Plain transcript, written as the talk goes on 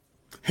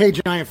Hey,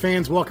 Giant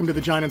fans, welcome to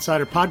the Giant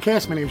Insider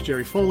Podcast. My name is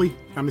Jerry Foley.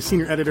 I'm the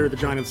senior editor of the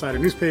Giant Insider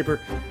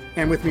newspaper.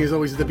 And with me, as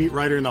always, is the beat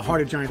writer in the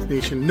heart of Giants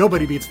Nation.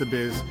 Nobody beats the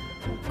biz.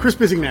 Chris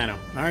Bizignano.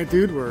 All right,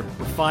 dude, we're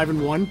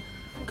 5-1,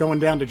 going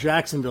down to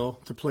Jacksonville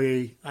to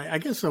play, I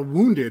guess, a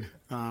wounded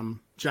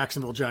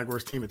Jacksonville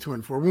Jaguars team at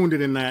 2-4.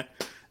 Wounded in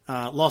that,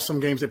 lost some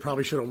games they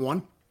probably should have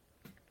won.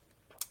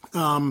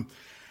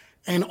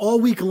 And all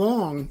week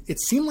long,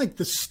 it seemed like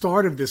the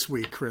start of this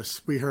week,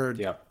 Chris, we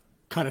heard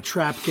kind of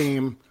trap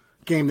game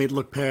they'd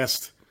look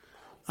past.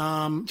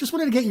 Just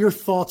wanted to get your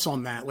thoughts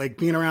on that, like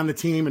being around the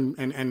team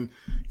and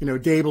you know,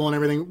 Dable and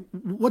everything.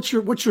 What's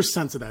your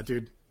sense of that,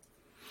 dude?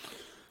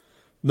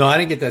 No, I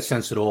didn't get that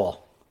sense at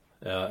all.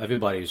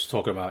 Everybody was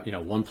talking about, you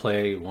know, one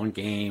play, one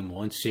game,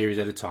 one series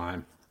at a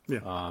time. Yeah.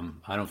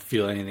 I don't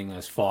feel anything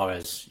as far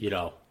as, you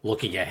know,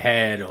 looking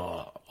ahead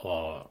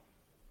or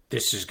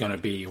this is going to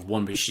be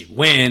one we should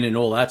win and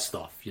all that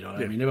stuff. You know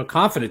what I mean? They're a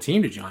confident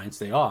team, the Giants.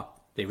 They are.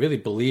 They really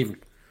believe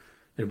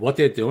in what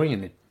they're doing,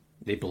 and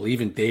they believe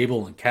in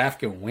Dable and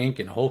Kafka and Wink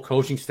and the whole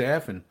coaching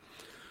staff.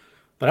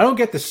 But I don't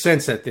get the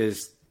sense that they're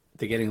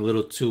getting a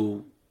little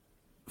too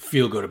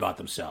feel good about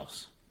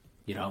themselves.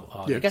 You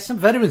know, they got some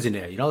veterans in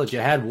there. You know, the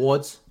Jihad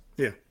Wards.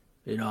 Yeah.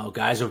 You know,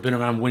 guys who have been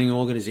around winning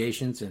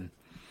organizations and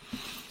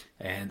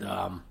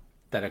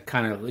that are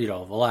kind of, you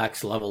know,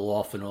 relaxed, level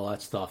off, and all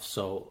that stuff.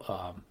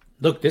 So,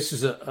 look, this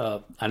is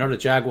I know the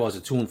Jaguars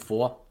are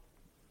 2-4.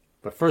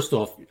 But first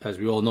off, as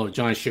we all know, the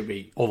Giants shouldn't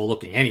be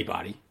overlooking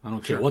anybody. I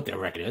don't care what their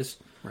record is.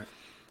 Right.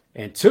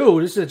 And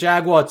two, this is a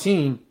Jaguar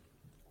team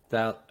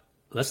that,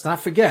 let's not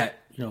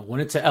forget, you know,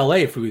 went into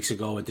L.A. a few weeks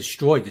ago and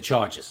destroyed the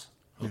Chargers.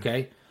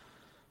 Okay?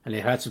 And they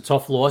had some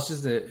tough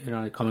losses. That, you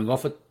know, coming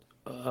off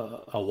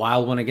a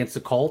wild one against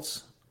the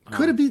Colts.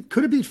 Could have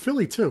beat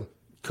Philly too.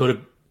 Could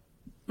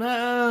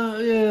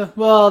have. Yeah.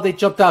 Well, they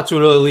jumped out to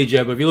an early lead,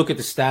 yeah. But if you look at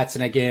the stats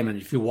in that game,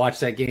 and if you watch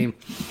that game,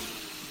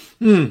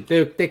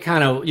 they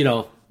kind of, you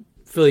know,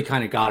 Philly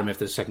kind of got them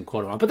after the second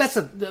quarter.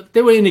 But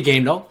they were in the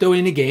game, though. They were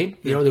in the game.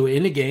 You know, they were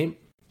in the game.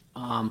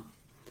 And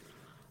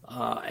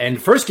the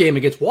first game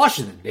against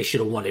Washington, they should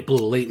have won. They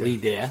blew a late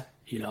lead there.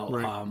 You know,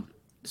 right.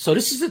 So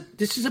this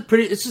is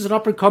an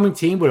up and coming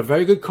team with a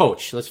very good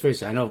coach. Let's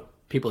face it. I know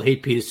people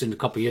hate Peterson a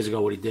couple of years ago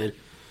what he did,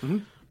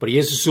 but he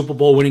is a Super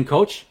Bowl winning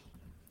coach.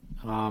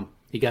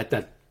 He got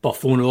that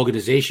buffoon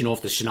organization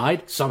off the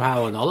schneid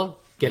somehow or another,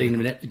 getting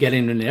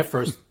in their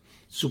first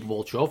Super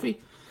Bowl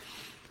trophy.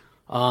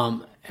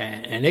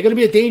 And they're going to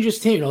be a dangerous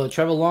team. You know,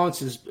 Trevor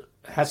Lawrence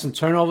has some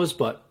turnovers,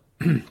 but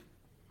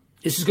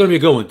this is going to be a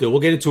good one, dude.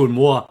 We'll get into it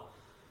more.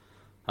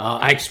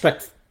 I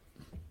expect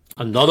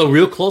another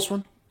real close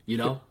one, you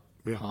know,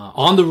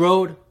 on the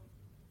road.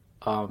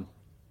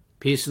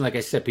 Pearson, like I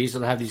said,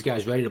 Pearson will have these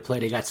guys ready to play.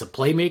 They got some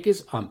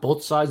playmakers on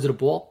both sides of the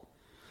ball.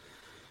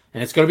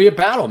 And it's going to be a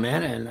battle,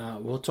 man.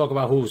 And we'll talk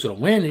about who's going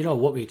to win, you know,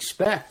 what we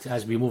expect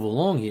as we move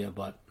along here.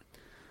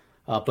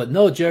 But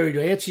no, Jerry,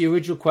 to answer your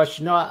original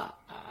question, no,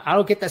 I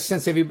don't get that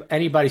sense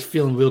anybody's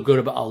feeling real good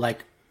about,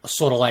 like,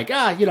 sort of like,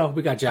 you know,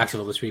 we got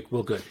Jacksonville this week.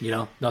 We're good, you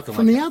know, nothing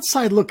From like the that.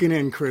 outside looking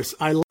in, Chris,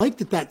 I like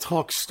that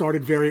talk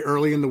started very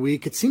early in the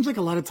week. It seems like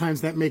a lot of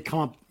times that may come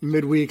up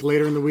midweek,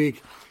 later in the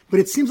week. But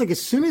it seems like as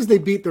soon as they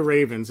beat the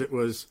Ravens, it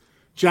was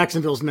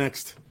Jacksonville's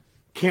next.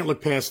 Can't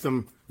look past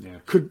them. Yeah.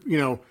 Could, you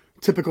know,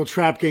 typical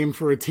trap game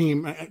for a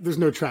team. There's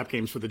no trap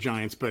games for the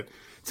Giants, but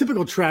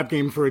typical trap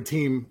game for a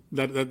team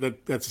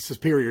that's a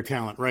superior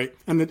talent, right?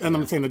 And I'm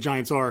not saying the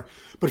Giants are,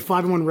 but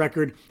 5-1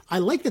 record. I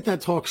like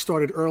that talk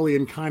started early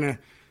and kind of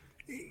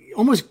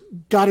almost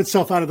got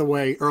itself out of the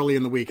way early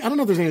in the week. I don't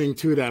know if there's anything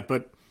to that,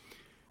 but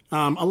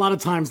a lot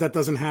of times that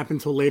doesn't happen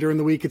until later in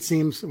the week, it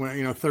seems.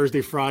 You know,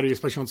 Thursday, Friday,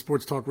 especially on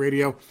Sports Talk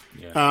Radio.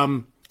 Yeah.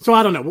 So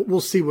I don't know. We'll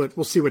see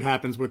what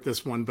happens with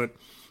this one. But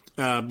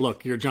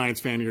look, you're a Giants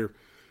fan.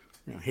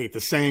 I hate the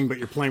saying, but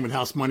you're playing with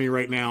house money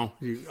right now.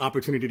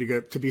 Opportunity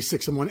to be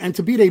 6-1 and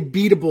to beat a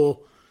beatable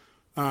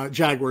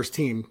Jaguars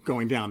team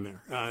going down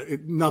there.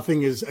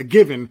 Nothing is a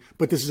given,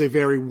 but this is a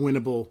very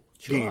winnable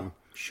game.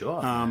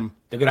 Sure.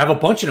 They're gonna have a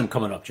bunch of them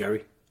coming up,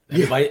 Jerry.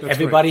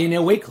 Everybody in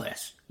their weight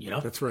class. You know.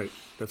 That's right.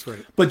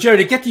 But Jerry,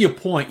 to get to your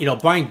point, you know,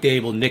 Brian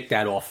Dable nicked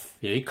that off.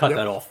 You know, he cut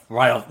that off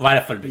right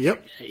off of the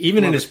beginning.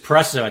 Even in his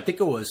presser, I think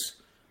it was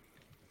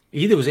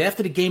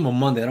after the game on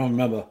Monday. I don't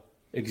remember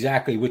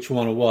exactly which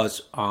one it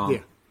was.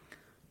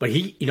 But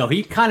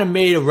he kind of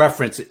made a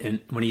reference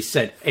when he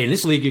said, "Hey, in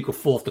this league, you could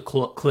fall off the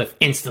cliff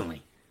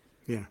instantly."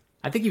 Yeah.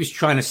 I think he was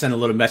trying to send a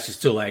little message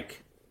to,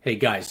 like, "Hey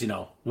guys, you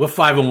know, we're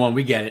 5-1,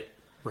 we get it,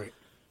 right?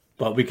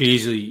 But we could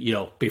easily, you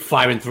know, be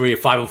 5-3 or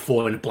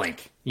 5-4 in a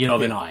blink." You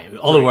know, in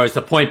other words,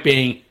 the point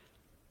being,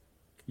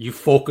 you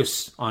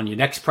focus on your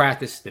next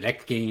practice, the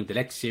next game, the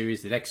next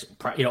series, you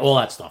know, all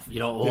that stuff. You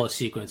know, all the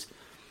sequence,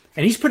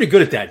 and he's pretty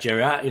good at that,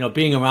 Jerry. You know,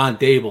 being around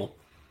Dable.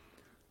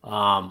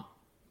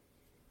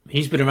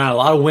 He's been around a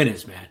lot of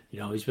winners, man.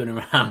 You know, he's been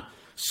around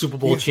Super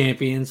Bowl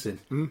champions, and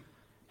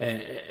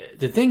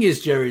the thing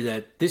is, Jerry,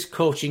 that this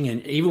coaching,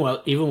 and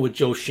even with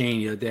Joe Shane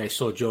the other day, I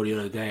saw Joe the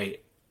other day.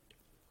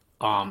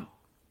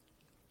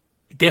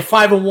 They're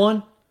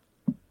 5-1.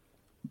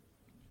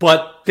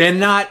 but they're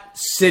not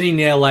sitting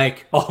there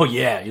like, oh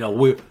yeah,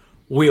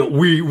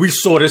 we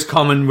saw this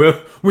coming.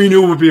 We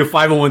knew it would be a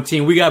 5-1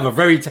 team. We got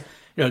a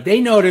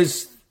they know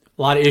there's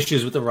a lot of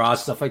issues with the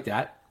Ross, stuff like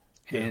that.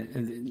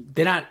 And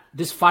they're not,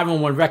 this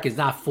 5-1 record is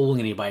not fooling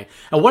anybody.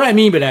 And what I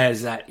mean by that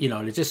is that,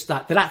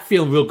 they're not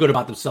feeling real good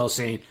about themselves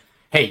saying,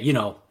 hey,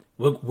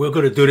 we're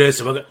going to do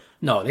this.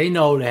 No, they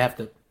know they have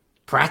to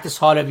practice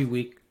hard every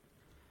week.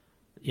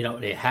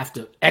 They have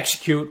to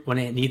execute when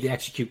they need to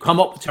execute, come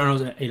up with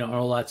turnovers, and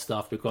all that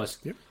stuff. Because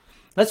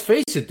let's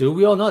face it, dude,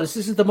 we all know this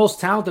isn't the most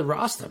talented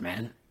roster,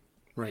 man.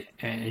 Right.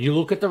 And you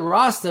look at the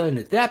roster and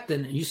the depth,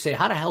 and you say,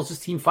 how the hell is this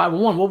team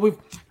 5-1? Well, we've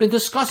been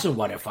discussing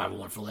why they're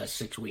 5-1 for the last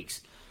 6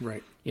 weeks.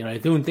 Right. They're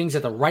doing things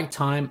at the right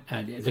time,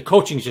 and the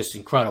coaching is just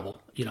incredible.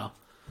 Yeah.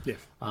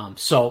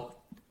 So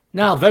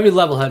now, very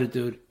level-headed,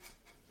 dude.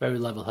 Very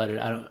level-headed.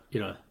 I don't,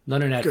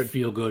 none of that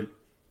feel good.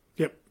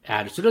 Yep.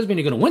 Attitude. So it doesn't mean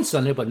you're going to win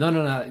Sunday, but none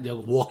of that.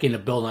 They'll walk in the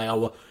building like,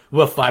 oh,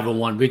 we're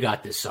 5-1. We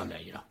got this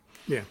Sunday.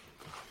 Yeah.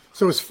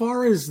 So as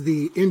far as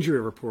the injury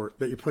report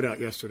that you put out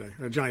yesterday,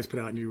 Giants put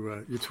out, and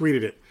you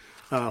tweeted it.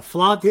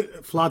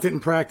 Flott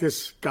didn't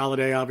practice.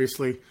 Galladay,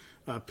 obviously.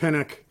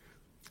 Pinnock,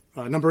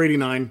 number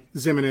 89,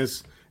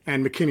 Zimenez,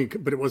 and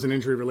McKinney, but it wasn't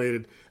injury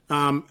related.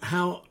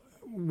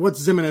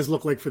 What's Zimenez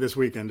look like for this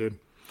weekend, dude?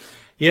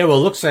 Yeah, well,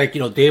 it looks like,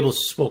 Dable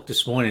spoke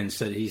this morning and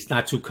said he's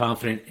not too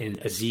confident in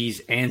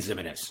Aziz and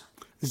Zimenez.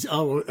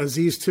 Oh,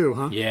 Aziz too,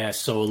 huh? Yeah,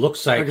 so it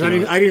looks like... I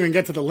didn't even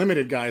get to the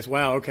limited guys.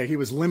 Wow, okay, he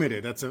was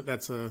limited.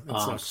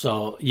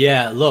 So,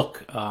 yeah,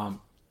 look,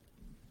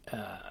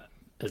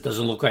 it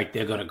doesn't look like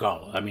they're going to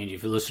go. I mean,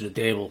 if you listen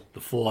to Dable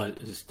before,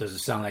 it doesn't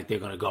sound like they're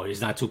going to go.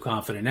 He's not too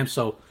confident in them,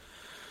 so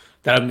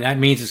that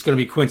means it's going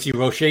to be Quincy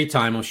Roche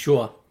time, I'm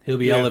sure. He'll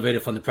be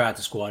elevated from the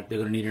practice squad. They're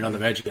going to need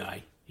another edge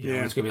guy.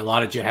 It's going to be a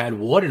lot of Jihad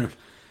Ward.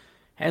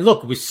 And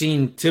look, we've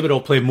seen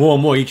Thibodeau play more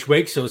and more each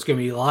week, so it's going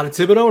to be a lot of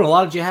Thibodeau and a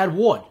lot of Jihad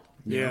Ward.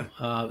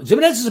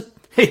 Zimenez is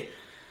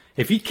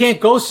if he can't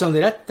go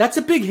Sunday, that's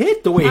a big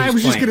hit the way he's playing. I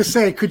was just going to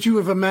say, could you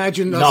have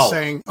imagined us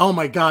saying, oh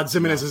my God,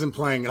 Zimenez isn't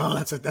playing. Oh,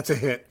 that's a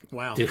hit.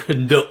 Wow.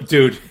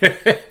 Dude,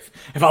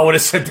 if I would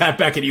have said that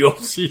back in the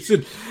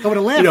offseason, I would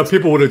have laughed.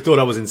 People would have thought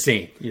I was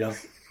insane,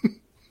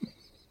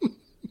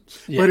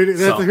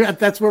 But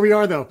that's where we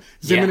are, though.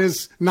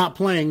 Zimenez not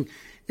playing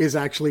is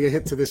actually a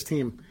hit to this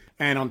team.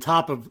 And on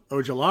top of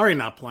Ojulari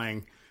not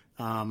playing,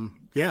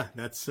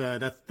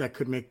 that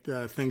could make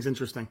things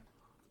interesting.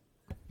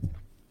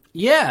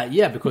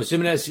 Yeah, because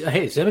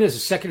Zimenez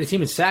is second to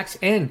team in sacks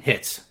and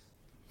hits,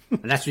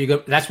 and that's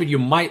where you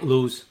might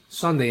lose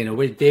Sunday. And the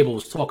way Dable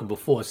was talking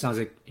before, it sounds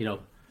like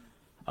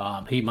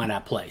he might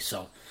not play.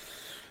 So,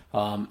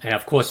 and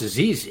of course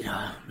Aziz,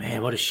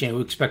 man, what a shame.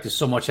 We expected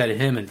so much out of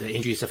him, and the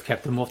injuries have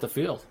kept him off the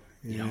field.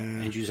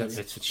 Injuries.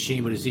 It's a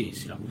shame with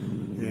Aziz.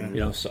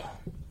 So.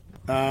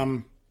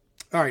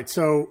 All right,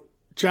 so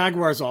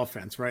Jaguars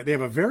offense, right? They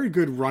have a very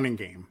good running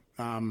game.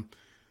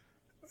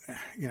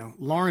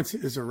 Lawrence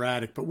is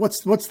erratic, but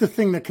what's the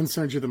thing that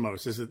concerns you the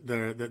most? Is it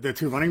the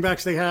two running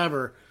backs they have,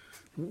 or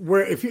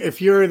where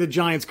if you're the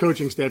Giants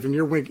coaching staff and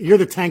you're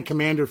the tank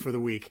commander for the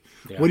week,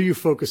 what are you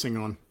focusing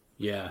on?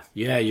 Yeah,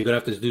 you're gonna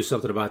have to do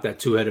something about that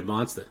two-headed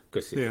monster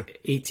because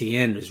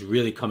ATN is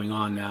really coming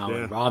on now,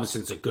 and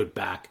Robinson's a good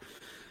back,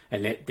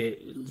 and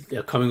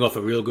they're coming off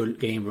a real good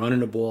game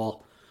running the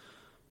ball.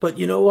 But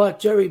you know what,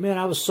 Jerry, man,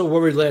 I was so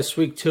worried last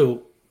week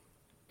too.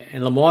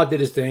 And Lamar did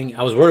his thing.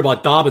 I was worried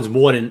about Dobbins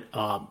more than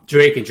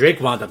Drake, and Drake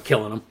wound up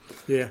killing him.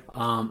 Yeah.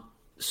 Am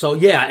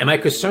I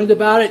concerned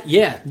about it?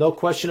 Yeah, no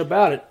question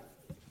about it.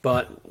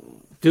 But,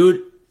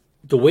 dude,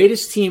 the way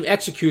this team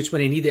executes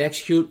when they need to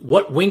execute,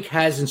 what Wink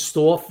has in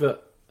store for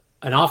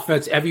an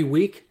offense every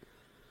week,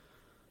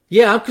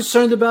 yeah, I'm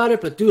concerned about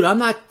it. But, dude, I'm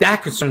not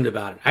that concerned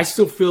about it. I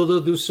still feel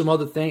they'll do some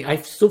other thing. I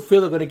still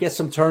feel they're going to get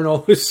some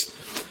turnovers.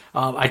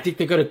 I think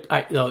they're going to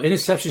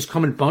interceptions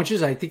come in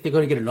bunches. I think they're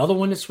going to get another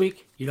one this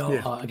week.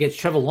 Against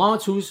Trevor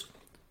Lawrence,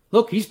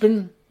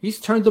 he's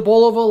turned the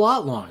ball over a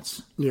lot.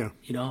 Lawrence. Yeah.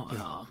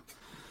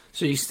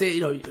 So you stay.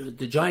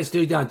 The Giants'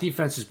 third down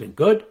defense has been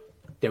good.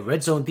 Their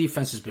red zone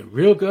defense has been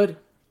real good.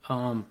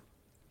 But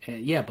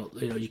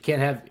you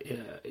can't have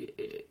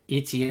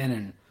Etienne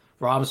and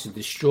Robinson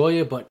destroy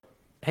you. But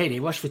hey,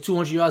 they rushed for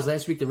 200 yards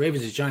last week. The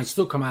Ravens and Giants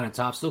still come out on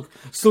top.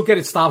 Still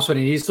getting stops when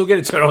they need it. Still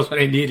getting turnovers when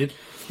they need it.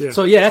 Yeah.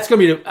 So that's gonna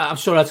be. I'm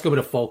sure that's gonna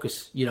be the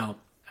focus.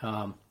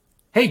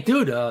 Hey,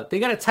 dude, they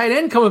got a tight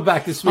end coming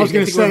back this week.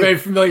 We're very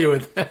familiar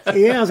with.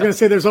 I was gonna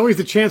say there's always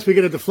the chance we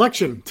get a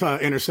deflection to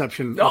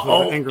interception.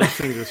 Ingram's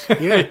fingers.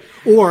 Yeah,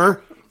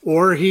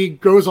 or he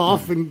goes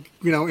off and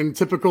in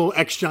typical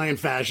ex-Giant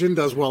fashion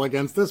does well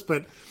against us,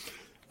 but.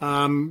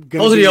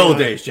 Those are the old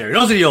days, Jerry.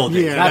 Those are the old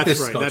days. Yeah, that's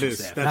right.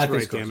 That's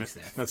right. Damn it,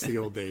 that's the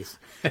old days.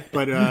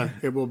 But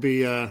it will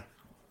be.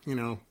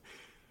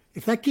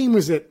 If that game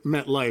was at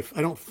MetLife,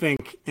 I don't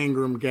think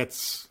Ingram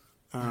gets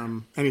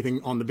anything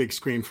on the big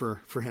screen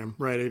for him,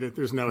 right?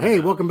 There's no,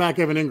 hey, welcome back,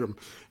 Evan Ingram.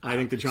 I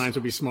think the Giants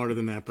will be smarter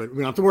than that, but we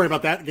don't have to worry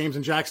about that. The game's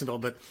in Jacksonville,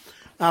 but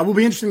will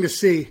be interesting to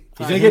see.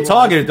 He's going to get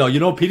targeted,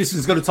 though.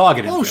 Peterson's going to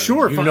target him. Oh,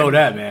 sure. You know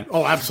that, man.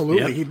 Oh,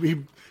 absolutely. Yep.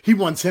 he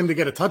wants him to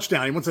get a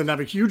touchdown. He wants him to have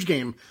a huge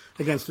game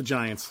against the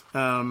Giants.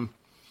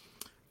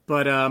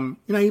 But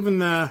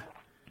even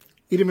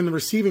in the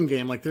receiving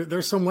game, like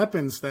there's some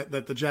weapons that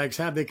the Jags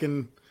have. They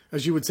can,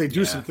 as you would say,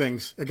 do some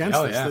things against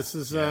us. Yeah. This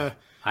is.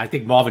 I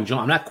think Marvin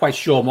Jones. I'm not quite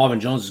sure Marvin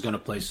Jones is going to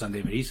play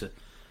Sunday, but he's a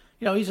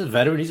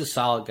veteran. He's a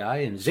solid guy,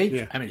 and Zay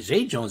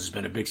Jones has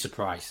been a big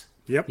surprise.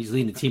 Yep, he's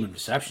leading the team in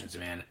receptions,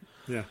 man.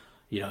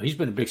 Yeah, he's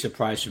been a big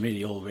surprise for me,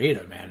 the old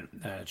Raider,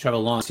 man. Trevor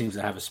Lawrence seems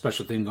to have a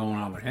special thing going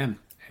on with him,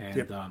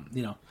 and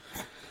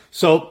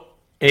So,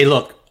 hey,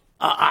 look,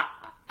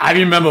 I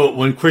remember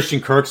when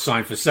Christian Kirk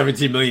signed for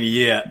 $17 million a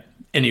year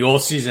in the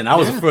offseason. I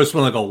was the first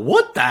one to go,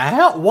 what the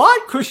hell?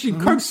 What? Christian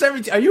Kirk,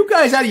 17? Are you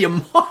guys out of your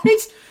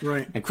minds?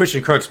 Right. And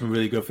Christian Kirk's been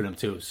really good for them,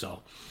 too.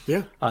 So,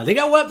 yeah. They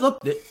got what?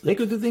 Look, they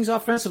could do things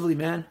offensively,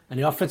 man. And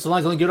the offensive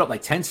line's only given up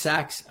like 10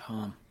 sacks.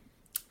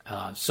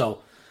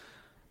 So,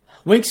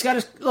 Wink's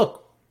got to,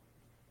 look,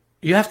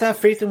 you have to have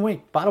faith in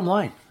Wink. Bottom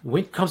line.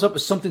 Wink comes up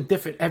with something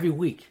different every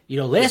week.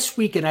 Last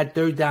week in that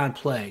third down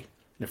play,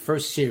 in the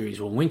first series,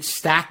 when Wink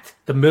stacked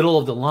the middle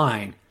of the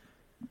line,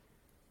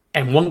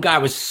 and one guy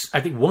had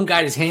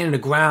his hand in the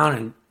ground,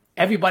 and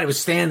everybody was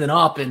standing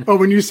up. And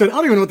when you said, I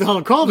don't even know what the hell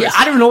to call this. Yeah,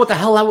 I don't know what the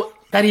hell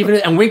that even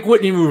is. And Wink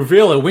wouldn't even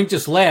reveal it. Wink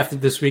just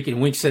laughed this week,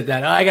 and Wink said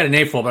that, I got a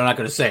name for it, but I'm not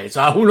going to say it.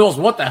 So who knows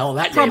what the hell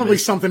that name is. Probably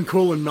something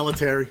cool in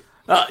military.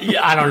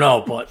 I don't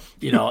know, but,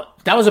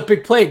 that was a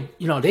big play.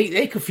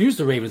 They confused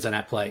the Ravens on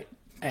that play.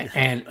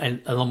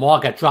 And Lamar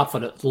got dropped for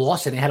the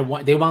loss, and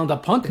they wound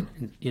up punting,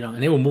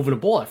 and they were moving the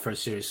ball that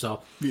first series.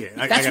 So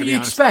that's what you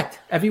expect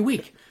every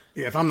week.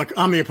 Yeah, if I'm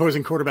the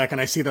opposing quarterback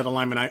and I see that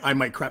alignment, I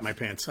might crap my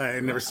pants. I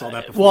never saw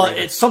that before. Well,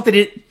 it's something.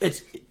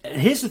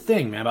 Here's the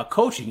thing, man, about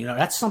coaching.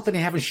 That's something they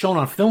haven't shown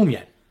on film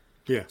yet.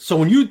 Yeah. So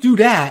when you do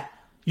that,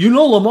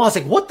 Lamar's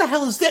like, what the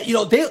hell is that?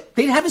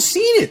 They haven't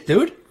seen it,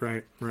 dude.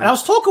 Right. And I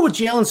was talking with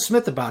Jalen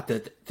Smith about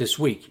that this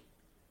week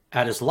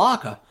at his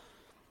locker,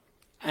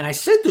 and I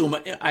said to him,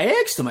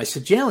 I asked him, I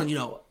said,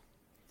 Jalen,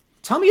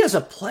 tell me as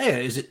a player,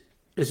 is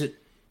it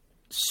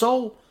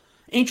so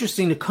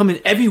interesting to come in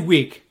every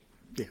week?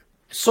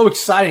 So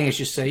exciting, as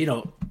you say,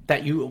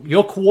 that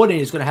your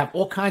coordinator is going to have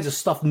all kinds of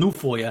stuff new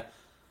for you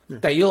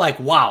that you're like,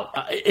 wow.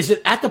 Is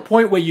it at the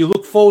point where you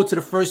look forward to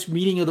the first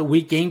meeting of the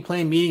week, game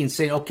plan meeting, and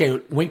say, okay,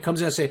 Wink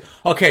comes in and say,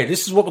 okay,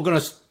 this is what we're going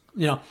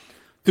to,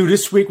 do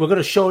this week. We're going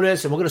to show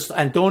this, and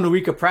and during the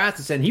week of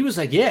practice. And he was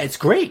like, yeah, it's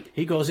great.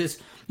 He goes,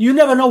 you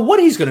never know what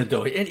he's going to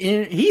do.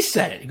 And he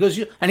said it. He goes,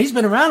 and he's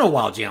been around a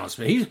while, Jalen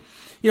Smith.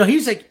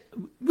 He's like,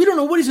 we don't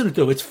know what he's going to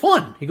do. It's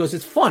fun. He goes,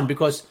 it's fun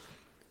because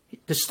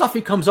the stuff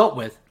he comes up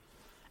with.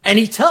 And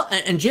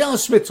Jalen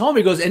Smith told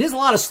me, he goes, and there's a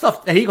lot of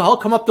stuff that he'll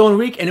come up during the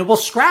week and we'll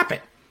scrap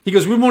it. He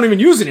goes, we won't even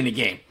use it in the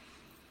game,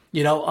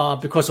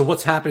 because of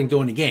what's happening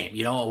during the game,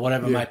 or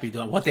whatever it might be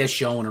doing, what they're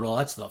showing and all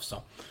that stuff.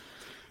 So,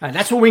 and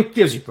that's what Wink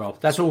gives you, bro.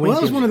 That's what Wink gives you. Well,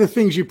 that was one of the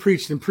things you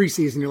preached in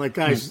preseason. You're like,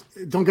 guys,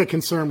 don't get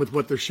concerned with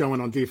what they're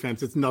showing on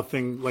defense. It's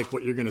nothing like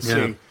what you're going to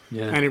see.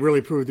 Yeah. And it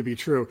really proved to be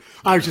true.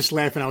 I was just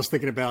laughing. I was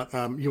thinking about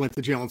you went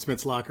to Jalen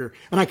Smith's locker,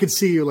 and I could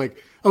see you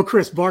like, oh,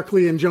 Chris,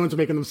 Barkley and Jones are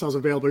making themselves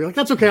available. You're like,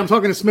 that's okay. I'm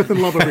talking to Smith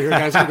and Love over here,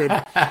 guys. I'm good.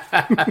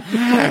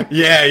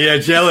 Yeah.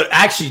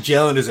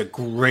 Jalen is a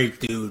great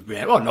dude,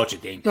 man. Well, Notre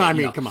Dame. No, I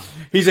mean, come on.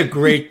 He's a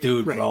great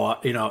dude, right. bro.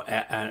 And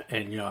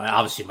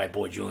obviously my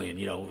boy Julian,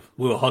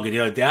 we were hugging the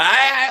other day.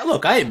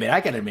 I admit, I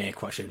got a man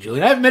crush on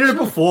Julian. I've admitted it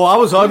before. I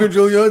was hugging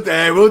Julian the other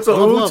day. We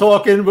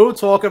were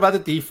talking about the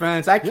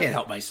defense. I can't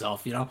help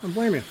myself, I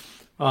blame you.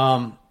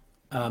 Matter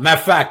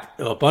of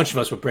fact, a bunch of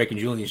us were breaking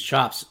Julian's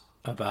chops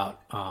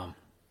about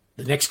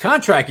the next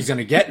contract he's going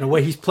to get and the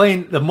way he's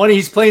playing, the money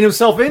he's playing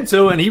himself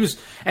into.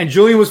 And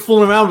Julian was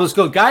fooling around with us.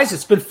 Go, guys,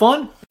 it's been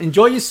fun.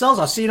 Enjoy yourselves.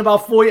 I'll see you in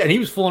about 4 years. And he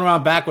was fooling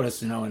around back with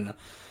us, and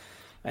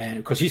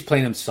because he's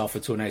playing himself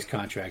into a nice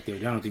contract,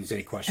 dude. I don't think there's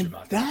any question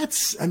about that.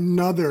 That's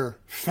another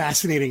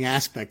fascinating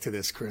aspect to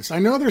this, Chris. I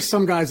know there's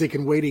some guys that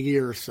can wait a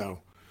year or so,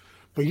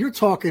 but you're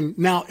talking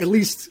now. At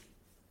least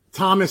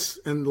Thomas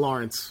and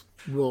Lawrence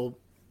will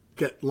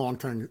get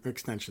long-term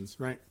extensions,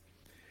 right?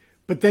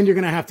 But then you're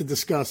going to have to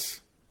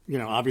discuss,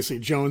 obviously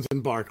Jones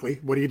and Barkley.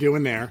 What are you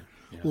doing there?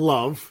 Yeah.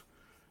 Love,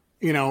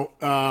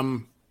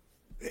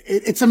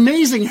 it's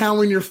amazing how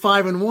when you're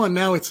 5-1,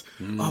 now it's,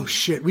 oh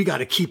shit, we got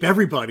to keep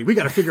everybody. We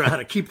got to figure out how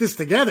to keep this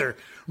together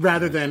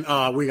rather than,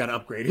 we got to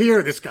upgrade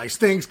here. This guy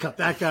stinks, cut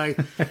that guy.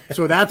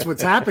 So that's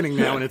what's happening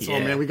now. And it's, oh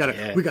man, we got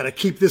to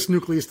keep this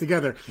nucleus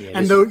together. Yeah,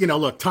 and though,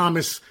 look,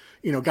 Thomas,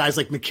 guys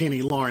like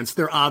McKinney, Lawrence,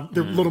 they're a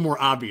little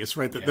more obvious,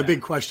 right? The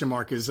big question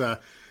mark is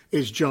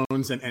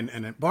Jones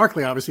and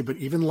Barkley, obviously, but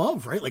even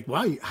Love, right? Like,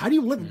 wow, how do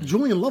you let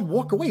Julian Love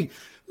walk away?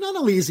 Not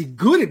only is he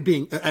good at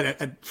being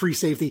at free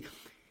safety,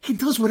 he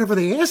does whatever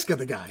they ask of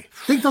the guy.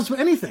 He does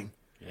anything.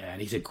 Yeah,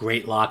 and he's a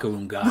great locker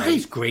room guy. Right.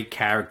 He's a great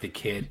character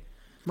kid.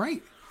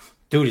 Right.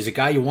 Dude, he's a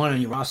guy you want on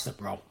your roster,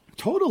 bro.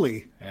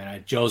 Totally.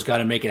 And Joe's got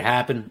to make it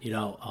happen. It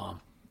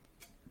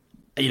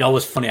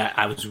was funny.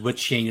 I was with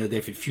Shane the other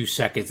day for a few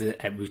seconds,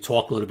 and we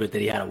talked a little bit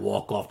that he had a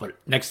walk-off. But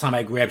next time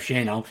I grab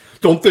Shane,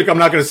 don't think I'm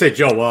not going to say,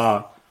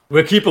 Joe,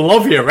 We're keeping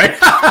love here, right?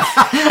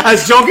 I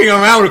was joking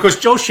around because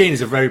Joe Shane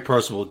is a very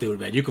personable dude,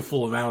 man. You can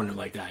fool around with him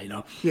like that, you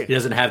know? Yeah. He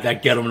doesn't have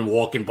that gentleman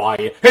walking by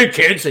you. Hey,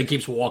 kids! And he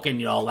keeps walking,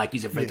 you know, like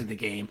he's afraid of the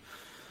game.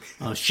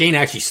 Shane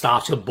actually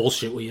stops. He'll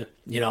bullshit with you,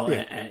 you know?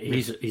 Yeah.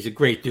 He's a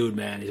great dude,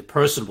 man. He's a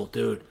personable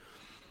dude.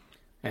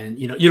 And,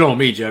 you know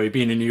me, Jerry,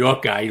 being a New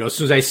York guy, you know, as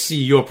soon as I see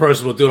you're a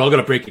personable dude, I'm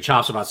going to break your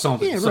chops about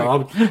something. Yeah,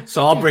 right.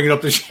 So I'll bring it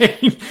up to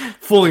Shane,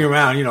 fooling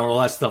around, you know,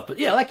 all that stuff. But,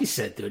 yeah, like you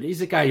said, dude, he's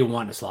a guy you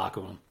want in this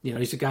locker room. You know,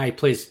 he's a guy who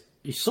plays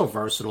 – he's so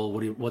versatile,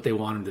 what they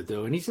want him to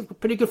do. And he's a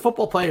pretty good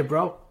football player,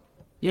 bro.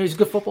 You know, he's a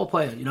good football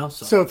player, you know.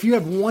 So if you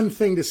have one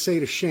thing to say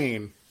to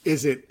Shane,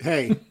 is it,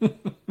 hey, you're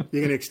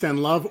going to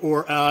extend love,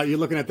 or you're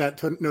looking at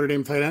that Notre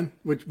Dame tight end?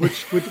 Which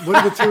what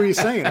are the two are you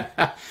saying?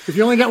 If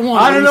you only got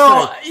one, I don't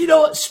know. You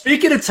know,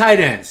 speaking of tight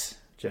ends,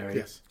 Jerry,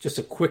 yes. Just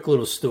a quick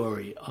little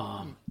story.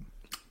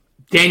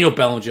 Daniel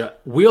Bellinger,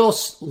 we all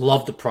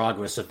love the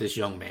progress of this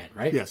young man,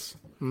 right? Yes.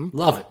 Mm-hmm.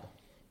 Love it.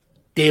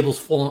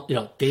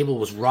 Dable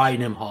was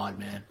riding him hard,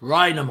 man.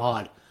 Riding him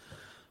hard.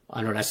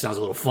 I know that sounds a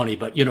little funny,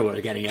 but you know what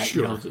I'm getting at.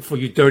 Sure. You know, for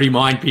you dirty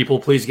mind people,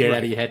 please get it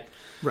out of your head.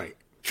 Right.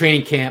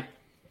 Training camp.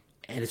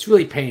 And it's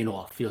really paying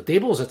off. You know,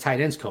 Dable is a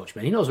tight ends coach,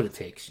 man. He knows what it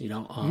takes, you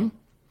know.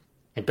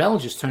 And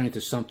Bellinger's turned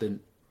into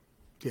something.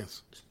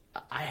 Yes.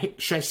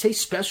 Should I say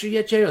special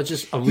yet, Jay, or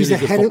just a really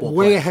good football player?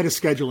 Way ahead of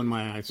schedule in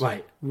my eyes.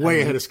 Right.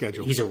 Way ahead of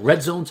schedule. He's a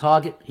red zone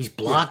target. He's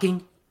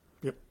blocking.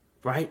 Yep.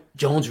 Right?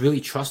 Jones really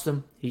trusts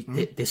him.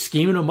 They're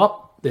scheming him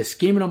up. They're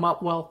scheming him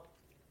up well.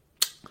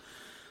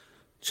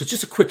 So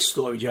just a quick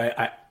story, Jay.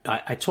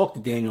 I talked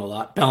to Daniel a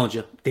lot,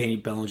 Danny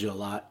Bellinger a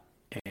lot.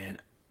 And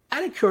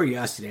out of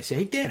curiosity, I said,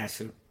 hey, Dan,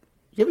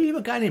 you ever have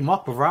a guy named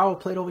Mark Bavaro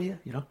played over here?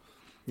 You know?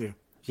 Yeah.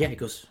 Yeah, he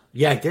goes,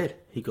 yeah, I did.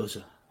 He goes,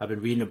 I've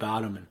been reading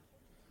about him, and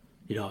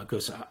you know, he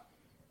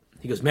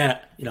goes, man,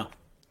 you know,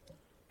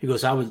 he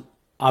goes, I would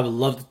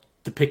love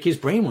to pick his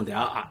brain one day.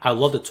 I'd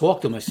love to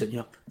talk to him. I said, you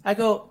know, I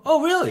go,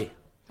 oh really?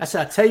 I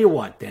said, I'll tell you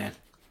what, Dan,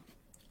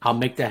 I'll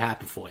make that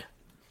happen for you.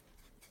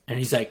 And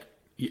he's like,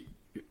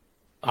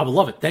 I would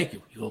love it. Thank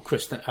you. You go,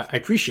 Chris, I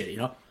appreciate it. You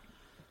know.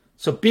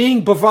 So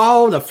being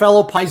Bavaro, the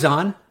fellow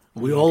Paisan,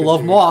 we all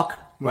love Mark.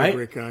 Right?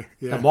 Great guy.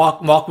 Yeah. And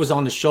Mark was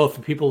on the show.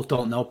 For people who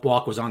don't know,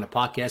 Mark was on the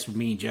podcast with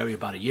me and Jerry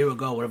about a year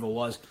ago, whatever it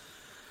was.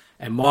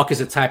 And Mark is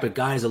the type of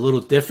guy who's a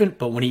little different,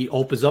 but when he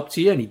opens up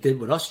to you, and he did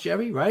with us,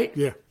 Jerry, right?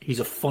 Yeah. He's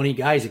a funny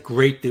guy. He's a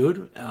great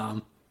dude.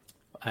 And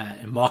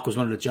Mark was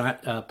one of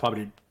the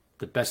probably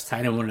the best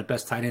tight end, one of the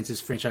best tight ends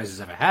this franchise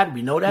has ever had.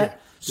 We know that. Yeah.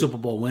 Super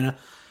Bowl winner.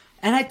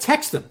 And I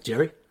text him,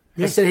 Jerry.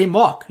 Yeah. I said, hey,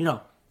 Mark, you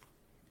know,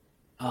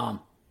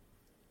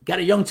 got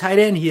a young tight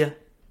end here.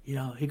 You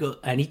know, he goes,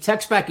 and he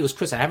texts back. He goes,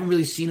 Chris, I haven't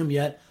really seen him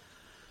yet,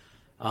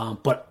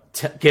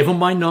 but give him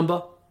my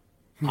number.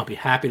 I'll be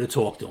happy to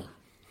talk to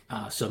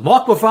him. So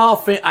Mark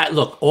Bavaro,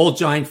 look, all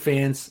Giant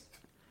fans.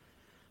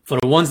 For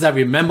the ones that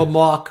remember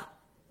Mark,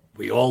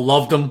 we all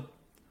loved him.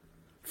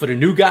 For the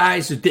new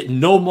guys who didn't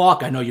know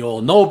Mark, I know you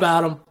all know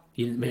about him.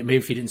 Maybe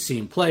if you didn't see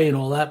him play and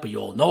all that, but you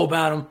all know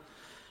about him.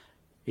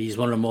 He's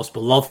one of the most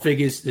beloved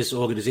figures this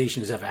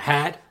organization has ever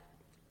had.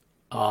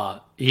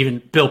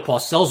 Even Bill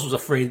Parcells was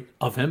afraid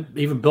of him.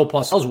 Even Bill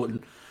Parcells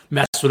wouldn't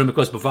mess with him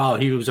because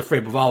he was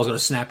afraid Bavaro was going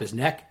to snap his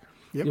neck.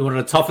 Yep. One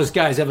of the toughest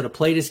guys ever to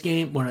play this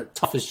game, one of the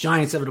toughest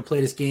Giants ever to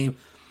play this game.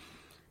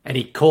 And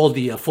he called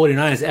the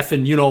 49ers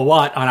effing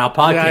you-know-what on our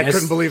podcast. Yeah, I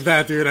couldn't believe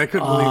that, dude. I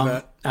couldn't believe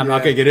that. I'm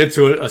not going to get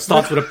into it. It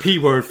starts with a P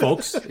word,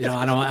 folks. You know,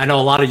 I know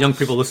a lot of young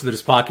people listen to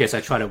this podcast.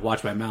 I try to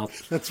watch my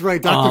mouth. That's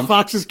right. Dr.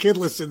 Fox's kid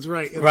listens,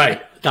 right.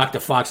 Right. Dr.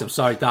 Fox. I'm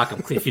sorry,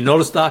 Doc. If you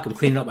notice, Doc, I'm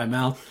cleaning up my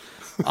mouth.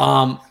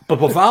 But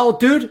Bavaro,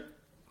 dude,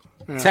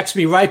 text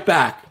me right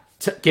back.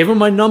 Give him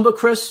my number,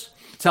 Chris.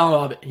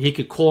 Tell him he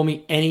could call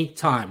me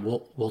anytime.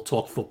 We'll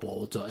talk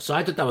football. So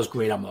I thought that was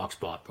great on Mark's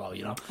part, bro.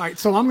 You know. All right.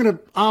 So I'm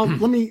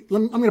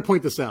gonna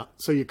point this out.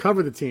 So you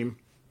cover the team.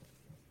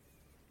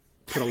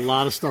 Put a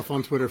lot of stuff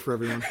on Twitter for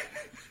everyone.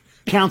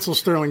 Counsel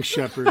Sterling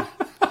Shepard.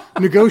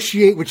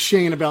 Negotiate with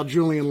Shane about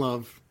Julian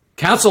Love.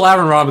 Counsel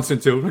Aaron Robinson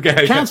too.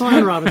 Okay. Counsel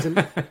Aaron Robinson.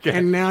 Okay.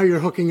 And now you're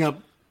hooking up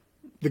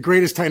the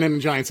greatest tight end in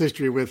Giants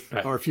history with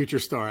our future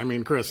star. I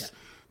mean, Chris. Yeah.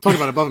 Talk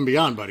about above and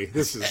beyond, buddy.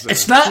 This is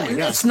it's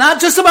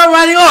not just about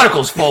writing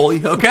articles,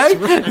 Foley, okay?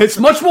 Right. It's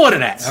much more than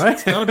that, all right?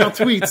 It's not about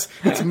tweets.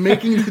 It's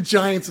making the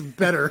Giants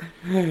better.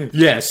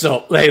 Yeah,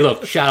 so, hey,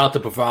 look, shout out to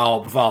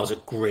Bavaro. Bavaro's a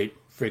great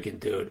freaking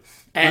dude.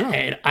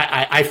 And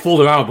I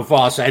fooled around with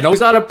Bavaro. So I know he's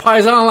not a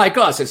Paisan like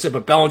us. I said,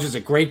 but Bellinger's a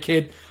great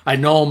kid. I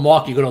know him,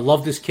 Mark. You're going to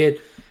love this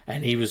kid.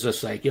 And he was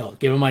just like, yo,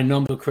 give him my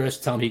number, Chris.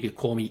 Tell him he could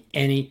call me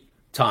any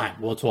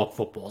time. We'll talk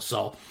football.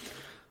 So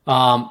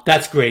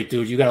that's great,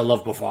 dude. You gotta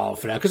love Bavaro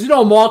for that, because you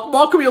know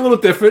Mark can be a little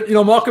different. You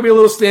know, Mark can be a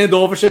little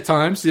standoffish at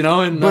times. You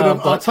know, and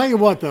but I'll tell you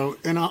what, though,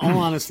 in all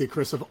honesty,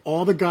 Chris, of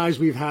all the guys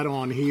we've had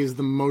on, he is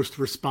the most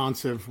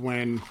responsive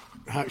when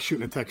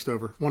shooting a text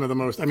over. One of the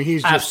most. I mean,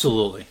 he's just,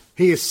 absolutely.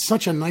 He is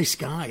such a nice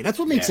guy. That's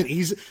what makes it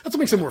easy. That's what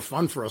makes it more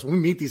fun for us when we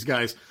meet these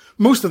guys.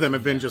 Most of them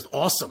have been just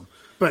awesome,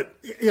 but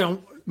you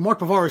know, Mark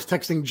Bavaro is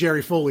texting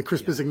Jerry Foley,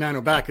 Chris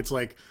Bisignano back. It's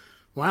like,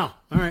 wow,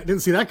 all right,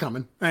 didn't see that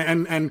coming.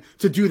 And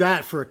to do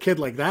that for a kid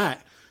like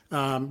that,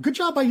 Good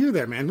job by you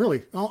there, man.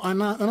 Really, in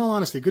all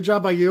honesty, good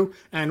job by you.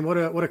 And what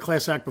a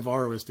class act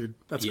Bavaro is, dude.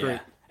 That's great.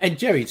 And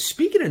Jerry,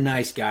 speaking of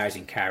nice guys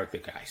and character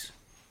guys,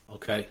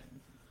 okay.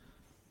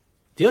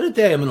 The other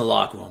day, I'm in the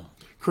locker room.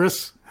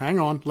 Chris, hang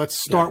on.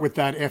 Let's start with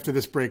that after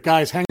this break,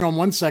 guys. Hang on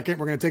 1 second.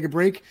 We're going to take a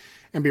break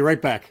and be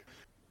right back.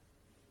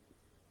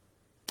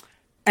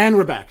 And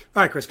we're back.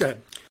 All right, Chris, go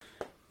ahead.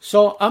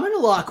 So I'm in the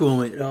locker room.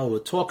 We're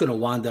talking to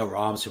Wandell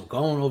Robinson. We're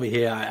going over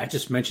here. I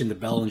just mentioned the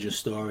Bellinger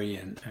story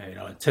and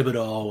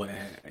Thibodeau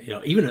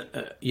and even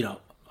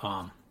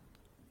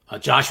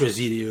Joshua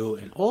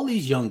Zidiu and all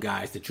these young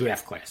guys, the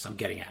draft class. I'm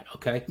getting at.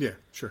 Okay. Yeah,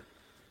 sure.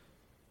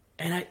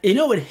 And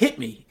it hit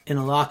me in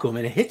the locker room,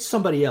 and it hit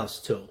somebody else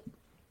too.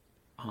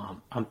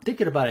 I'm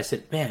thinking about it. I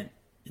said, man,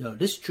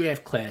 this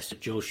draft class of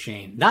Joe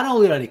Shane. Not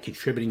only are they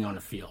contributing on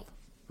the field,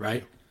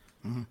 right,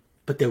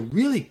 but they're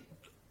really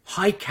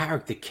high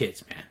character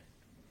kids, man.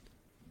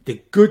 They're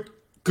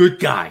good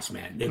guys,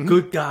 man. They're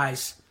good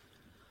guys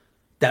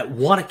that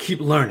want to keep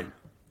learning.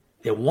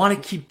 They want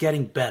to keep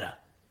getting better.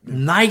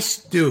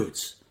 Nice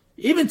dudes.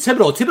 Even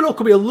Thibodeau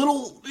could be a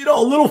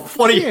little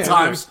funny at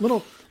times.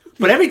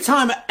 But every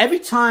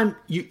time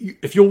you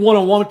if you're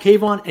one-on-one with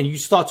Kayvon and you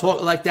start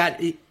talking like that,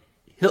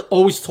 he'll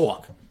always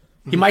talk.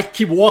 He might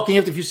keep walking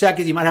after a few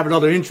seconds. He might have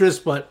another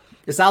interest, but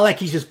it's not like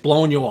he's just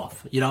blowing you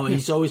off.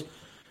 He's always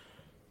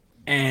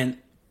and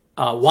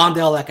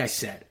Wandell, like I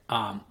said,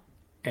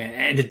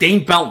 and the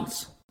Dane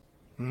Beltons,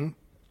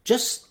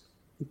 just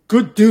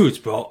good dudes,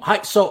 bro.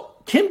 So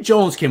Kim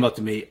Jones came up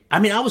to me. I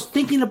mean, I was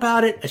thinking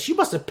about it, and she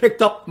must have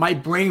picked up my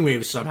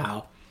brainwaves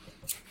somehow.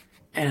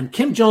 And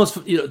Kim Jones,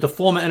 the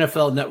former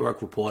NFL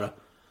Network reporter,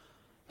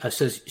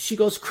 she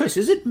goes, Chris,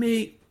 is it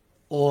me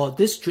or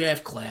this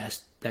draft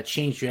class, that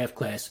Shane's draft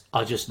class,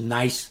 are just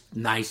nice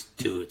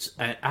dudes?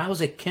 And I was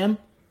like, Kim,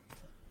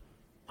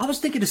 I was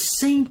thinking the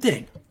same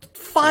thing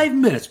 5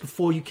 minutes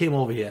before you came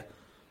over here.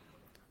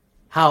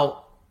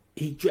 How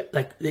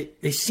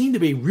they seem to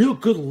be real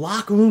good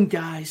locker room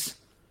guys,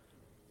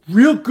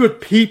 real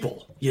good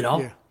people,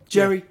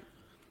 Jerry,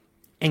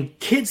 and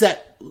kids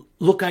that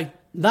look like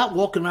not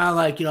walking around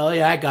like,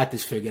 hey, I got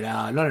this figured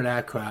out, none of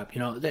that crap,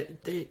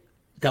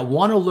 that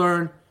want to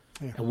learn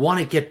and want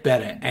to get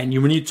better. And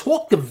when you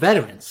talk to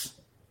veterans,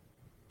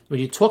 when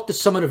you talk to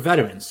some of the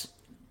veterans,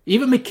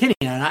 even McKinney,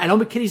 and I know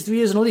McKinney's 3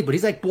 years in the league, but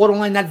he's like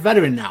borderline that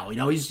veteran now.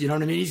 He's, what I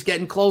mean? He's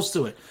getting close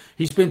to it.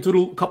 He's been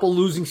through a couple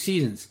losing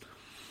seasons.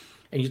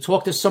 And you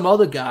talk to some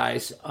other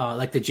guys,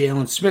 like the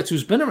Jalen Smiths,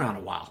 who's been around a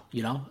while,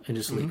 in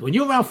this league. When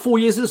you're around 4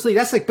 years in this league,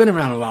 that's like been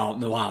around a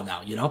while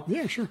now,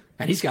 Yeah, sure.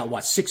 And he's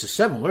got, 6 or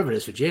 7, whatever it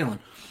is for Jalen.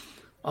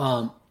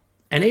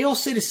 And they all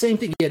say the same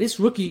thing. Yeah, these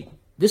rookies,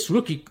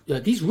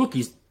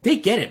 they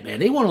get it, man.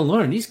 They want to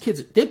learn. These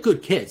kids, they're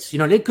good kids.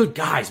 They're good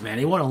guys, man.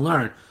 They want to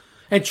learn.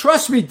 And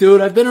trust me, dude,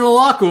 I've been in a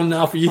locker room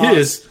now for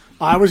years.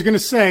 I was going to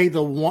say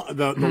the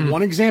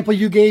one example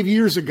you gave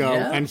years ago,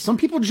 and some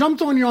people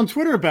jumped on you on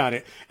Twitter about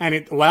it.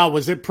 And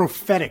was it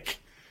prophetic?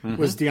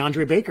 Was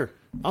DeAndre Baker?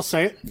 I'll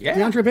say it. Yeah.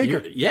 DeAndre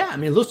Baker. I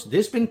mean, look,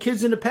 there's been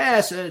kids in the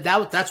past.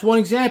 That's one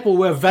example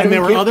where veteran.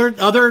 And there were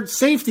other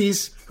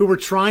safeties who were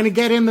trying to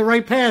get in the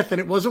right path, and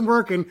it wasn't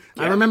working.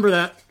 Yeah. I remember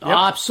that. Yep.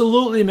 Oh,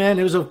 absolutely, man.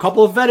 There was a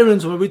couple of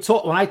veterans when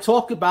I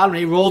talked about them,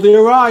 they rolled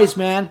their eyes,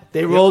 man.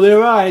 They rolled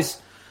their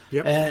eyes.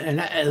 Yep. And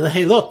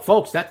hey, look,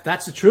 folks,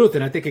 that's the truth,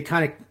 and I think it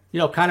kind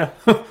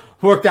of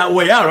worked that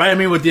way out, right? I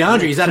mean, with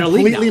DeAndre, he's not in the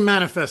league now. Completely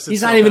manifested.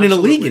 He's not even in the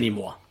league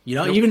anymore.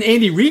 Even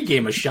Andy Reid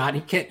gave him a shot.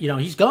 He can't.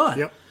 He's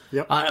gone.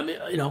 Yep. I mean,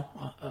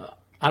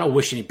 I don't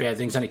wish any bad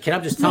things on the kid.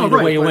 I'm just telling you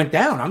the way it went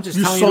down. I'm just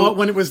telling you. You saw it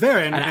when it was there,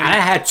 and I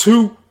had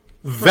 2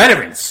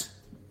 veterans.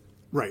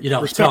 Right.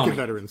 Respected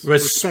veterans.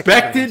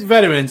 Respected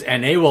veterans,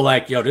 and they were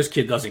like, this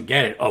kid doesn't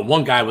get it. Or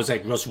one guy was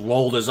like, just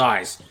rolled his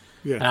eyes.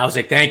 Yeah. And I was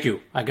like, thank you.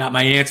 I got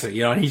my answer.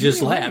 And he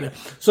just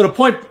laughed. So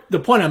the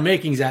point I'm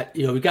making is that,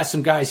 we got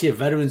some guys here,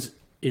 veterans,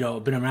 been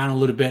around a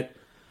little bit,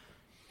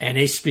 and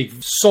they speak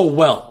so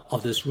well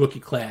of this rookie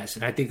class.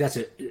 And I think that's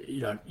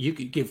you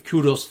could give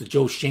kudos to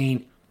Joe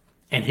Shane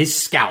and his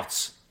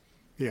scouts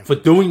for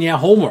doing their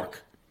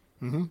homework.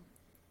 Mm-hmm.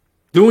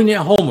 Doing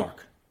their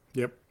homework.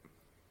 Yep.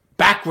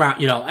 Background,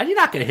 and you're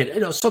not going to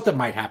hit, something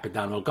might happen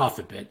down the road, God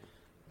forbid.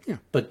 Yeah.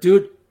 But,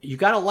 dude, you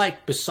got to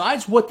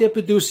besides what they're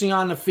producing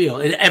on the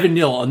field, and Evan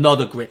Neal,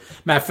 another great.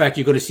 Matter of fact,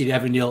 you're going to see the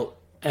Evan Neal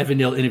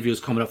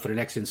interviews coming up for the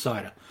next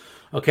Insider.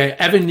 Okay,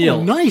 Evan Neal.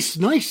 Oh, nice.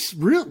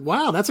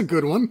 Wow, that's a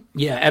good one.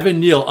 Yeah, Evan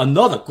Neal,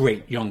 another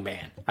great young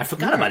man. I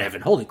forgot about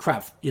Evan. Holy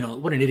crap.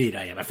 What an idiot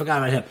I am. I forgot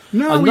about him.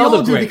 No, we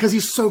all do because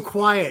he's so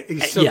quiet.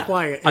 He's so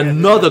quiet.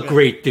 Another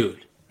great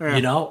dude.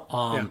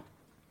 Yeah.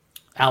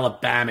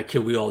 Alabama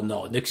kid we all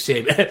know. Nick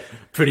Saban.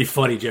 Pretty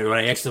funny, Jerry. When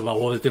I asked him about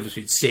what was the difference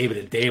between Saban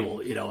and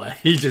Dable,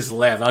 he just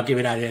laughed. I'll give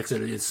you that answer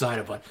to the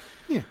Insider, but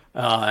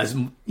as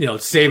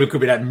Saban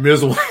could be that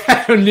miserable.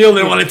 Neil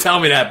didn't want to tell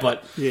me that,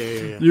 but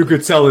you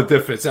could tell the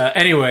difference.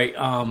 Anyway,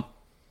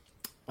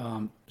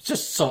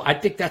 just so I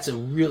think that's a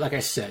real, like I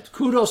said,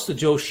 kudos to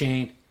Joe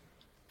Shane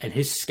and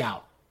his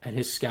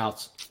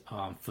scouts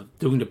for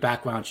doing the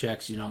background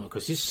checks.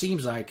 Because it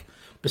seems like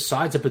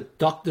besides a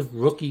productive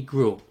rookie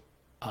group,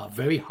 a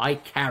very high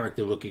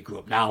character rookie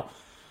group. Now,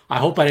 I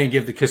hope I didn't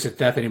give the kiss of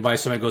death to anybody.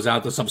 Somebody goes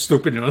out to some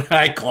stupid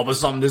nightclub or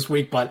something this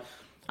week, but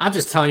I'm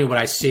just telling you what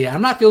I see.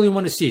 I'm not the only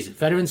one that sees it.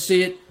 Veterans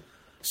see it.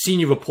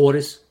 Senior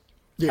reporters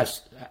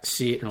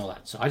see it and all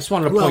that. So I just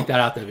wanted to point that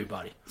out to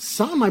everybody.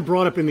 Something I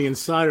brought up in the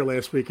Insider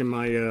last week in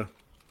my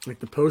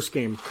the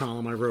post-game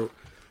column I wrote,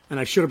 and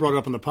I should have brought it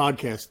up on the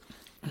podcast.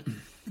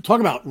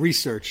 Talk about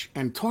research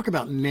and talk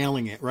about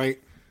nailing it,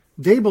 right?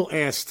 Dable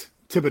asked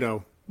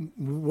Thibodeau,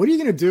 what are you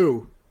going to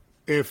do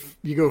if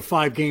you go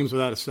 5 games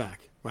without a sack?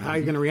 Well, how are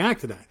you going to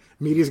react to that?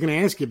 Media's going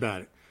to ask you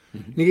about it.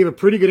 And he gave a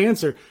pretty good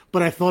answer,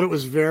 but I thought it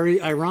was very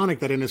ironic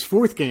that in his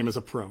 4th game as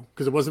a pro,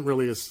 because it wasn't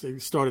really he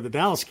started the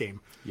Dallas game.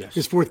 Yes.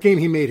 His 4th game,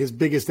 he made his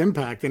biggest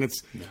impact, and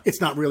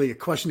it's not really a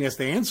question he has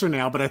to answer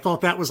now, but I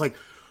thought that was like,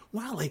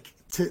 wow, like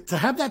to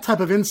have that type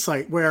of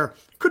insight where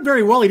could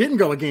very well he didn't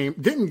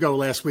go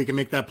last week and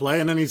make that play,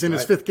 and then he's in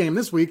his 5th game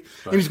this week,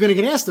 and he's going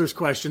to get asked those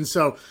questions.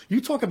 So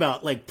you talk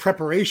about like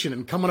preparation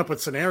and coming up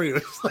with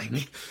scenarios. Like,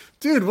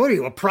 dude, what are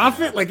you, a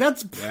prophet? Like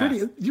that's pretty.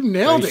 Yeah. You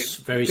nailed it.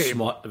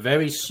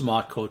 Very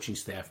smart coaching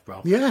staff,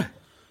 bro. Yeah,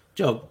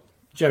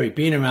 Jerry,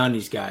 being around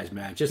these guys,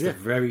 man, just a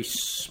very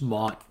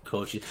smart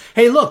coach.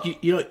 Hey, look,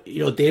 you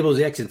know,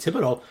 Dable's ex and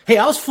Thibodeau. Hey,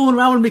 I was fooling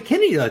around with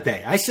McKinney the other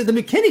day. I said to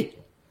McKinney,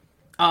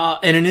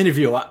 in an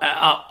interview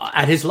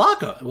at his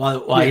locker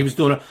while he was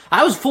doing it.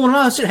 I was fooling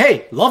around and said,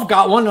 "Hey, Love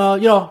got one. Are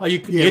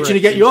you itching to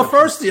get your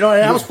first?" And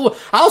I was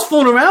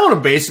fooling around with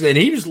him basically,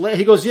 and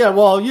he goes, "Yeah,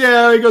 well,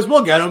 yeah." He goes,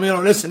 "We'll get him,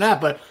 this and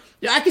that." But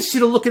I could see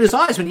the look in his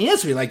eyes when he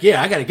answered me, like,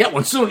 "Yeah, I got to get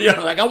one soon.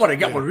 Like I want to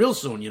get one real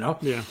soon."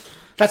 Yeah.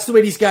 That's the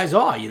way these guys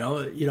are.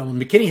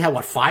 McKinney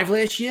had 5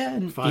 last year,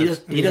 and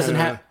 5. he doesn't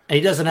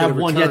have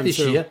one yet this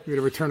year. He had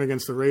a return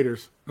against the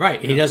Raiders. Right.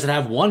 He doesn't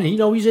have one.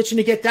 He's itching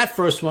to get that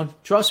first one.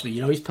 Trust me.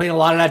 He's playing a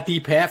lot of that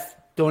deep half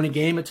during the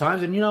game at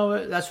times. And,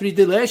 that's what he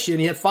did last year.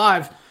 And he had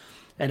 5.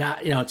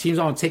 And, teams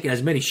aren't taking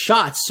as many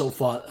shots so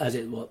far as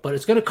it will. But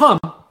it's going to come.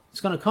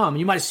 It's going to come.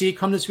 You might see it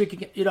come this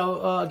week,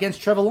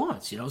 against Trevor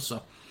Lawrence,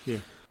 so. Yeah.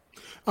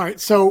 All right.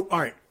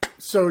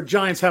 So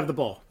Giants have the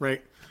ball,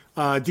 right?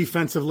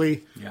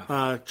 Defensively,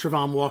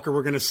 Travon Walker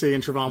we're going to see,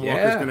 and Travon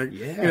Walker's going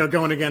to,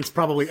 going against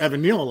probably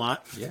Evan Neal a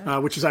lot,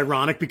 which is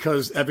ironic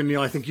because Evan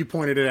Neal, I think you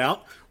pointed it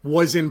out,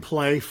 was in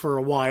play for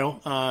a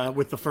while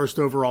with the first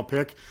overall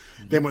pick.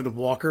 They went with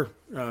Walker.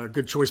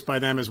 Good choice by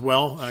them as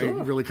well. Sure.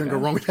 I really couldn't go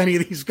wrong with any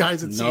of these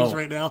guys, it seems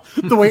right now.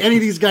 The way any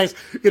of these guys,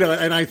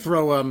 and I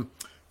throw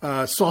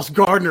Sauce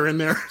Gardner in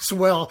there as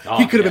well.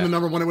 He could have been the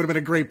number 1. It would have been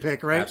a great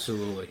pick, right?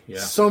 Absolutely, yeah.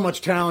 So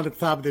much talent at the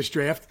top of this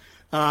draft.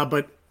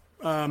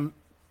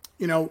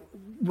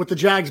 What the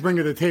Jags bring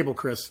to the table,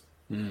 Chris,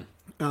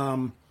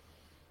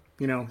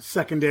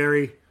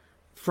 secondary,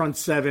 front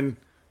 7,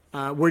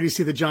 where do you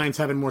see the Giants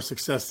having more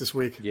success this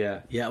week?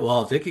 Yeah.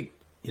 Well, they could,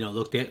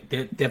 look,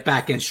 they're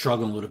back end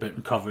struggling a little bit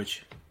in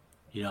coverage.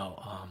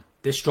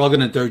 They're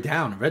struggling in 3rd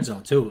down and red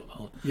zone too.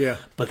 Yeah.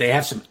 But they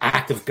have some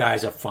active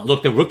guys up front.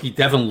 Look, the rookie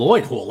Devin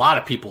Lloyd, who a lot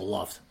of people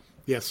loved.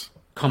 Yes.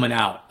 Coming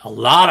out. A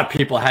lot of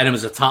people had him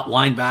as a top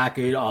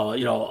linebacker,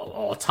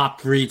 or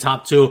top 3,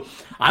 top 2.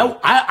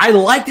 I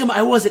liked him.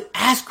 I wasn't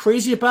as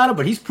crazy about him,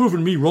 but he's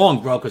proven me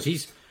wrong, bro, because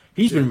he's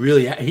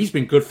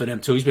been good for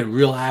them too. He's been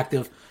real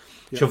active.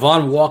 Yeah.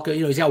 Travon Walker,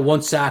 he's got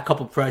 1 sack,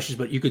 couple pressures,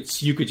 but you could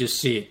just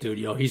see it, dude.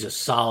 He's a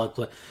solid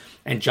player.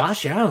 And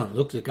Josh Allen,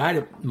 look, the guy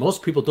that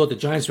most people thought the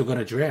Giants were going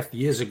to draft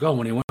years ago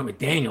when they went with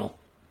Daniel,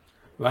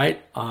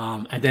 right?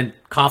 And then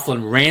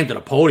Coughlin ran to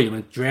the podium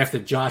and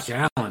drafted Josh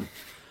Allen.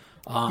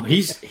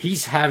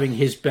 He's having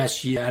his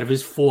best year out of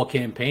his 4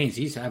 campaigns.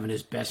 He's having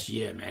his best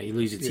year, man. He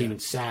leads the team in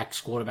sacks,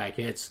 quarterback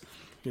hits.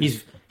 Yeah.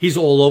 He's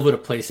all over the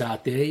place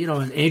out there.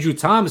 And Andrew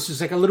Thomas is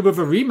like a little bit of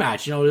a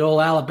rematch. The old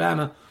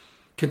Alabama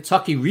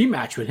Kentucky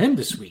rematch with him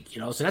this week.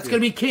 So that's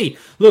going to be key.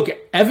 Look,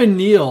 Evan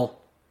Neal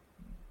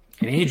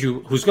and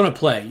Andrew, who's going to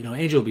play.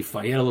 Andrew will be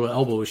fine. He had a little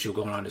elbow issue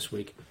going on this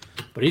week,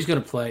 but he's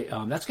going to play.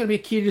 That's going to be a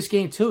key to this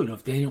game too.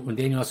 When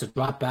Daniel has to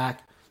drop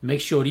back, make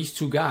sure these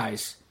 2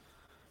 guys,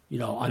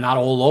 are not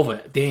all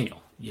over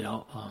Daniel,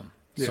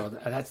 So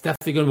that's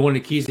definitely going to be one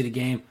of the keys to the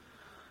game.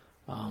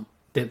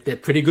 They're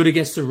pretty good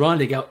against the run.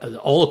 They got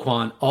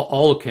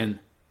Olakin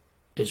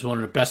is one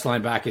of the best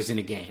linebackers in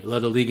the game. He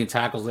led the league in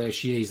tackles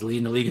last year. He's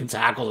leading the league in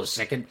tackles, or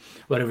second,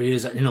 whatever it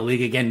is, in the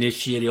league again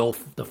this year,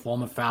 the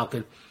former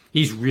Falcon.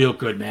 He's real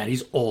good, man.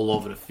 He's all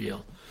over the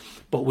field.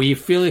 But where you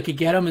feel you could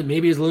get him, and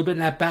maybe he's a little bit in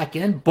that back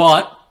end,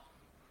 but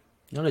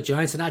the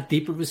Giants are not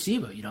deep at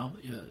receiver,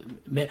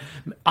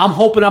 I'm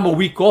hoping I'm a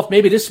week off.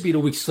 Maybe this will be the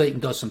week Slayton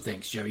does some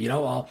things, Jerry,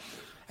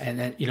 and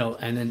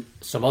then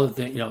some other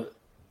thing,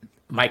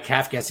 Mike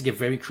Kafka has to get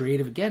very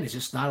creative again. There's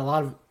just not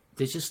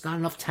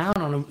enough talent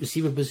on a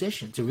receiver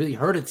position to really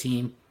hurt a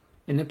team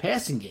in the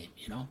passing game,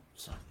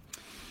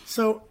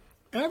 So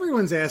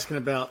everyone's asking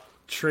about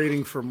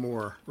trading for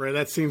more, right?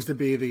 That seems to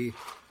be the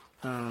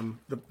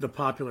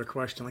popular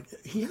question. Like,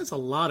 he has a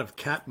lot of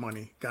cap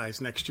money,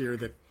 guys, next year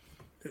that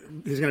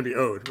he's going to be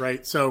owed,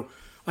 right? So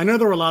I know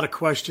there were a lot of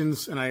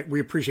questions, and we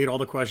appreciate all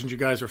the questions. You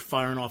guys are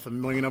firing off 1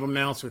 million of them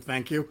now, so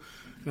thank you.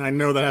 And I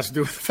know that has to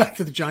do with the fact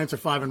that the Giants are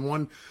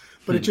 5-1.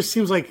 But it just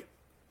seems like,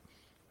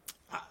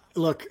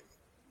 look,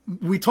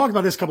 we talked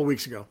about this a couple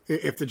weeks ago.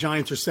 If the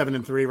Giants are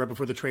 7-3 right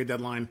before the trade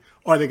deadline,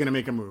 are they going to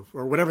make a move?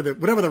 Or whatever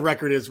the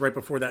record is right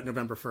before that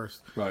November 1st.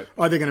 Right.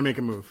 Are they going to make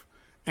a move?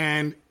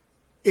 And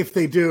if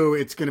they do,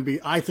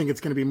 I think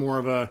it's going to be more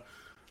of a,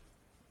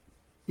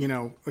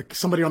 like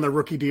somebody on their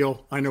rookie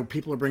deal. I know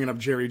people are bringing up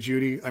Jerry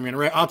Jeudy. I mean,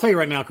 I'll tell you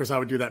right now, Chris, I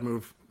would do that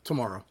move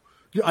tomorrow.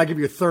 I give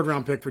you a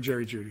 3rd-round pick for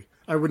Jerry Jeudy.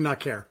 I would not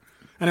care.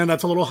 I know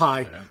that's a little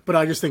high, but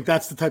I just think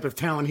that's the type of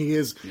talent he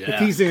is. Yeah. If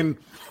he's in,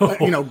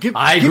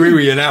 I agree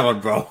with you on that one,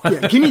 bro.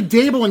 Give me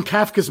Dable and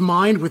Kafka's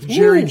mind with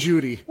Jerry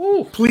Jeudy,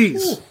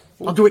 please.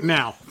 Ooh. I'll do it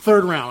now.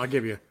 3rd round, I'll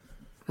give you,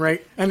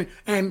 right?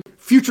 And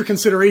future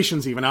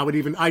considerations even.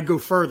 I'd go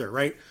further,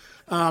 right?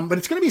 But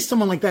it's going to be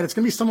someone like that. It's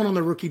going to be someone on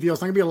the rookie deal.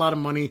 It's not going to be a lot of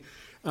money.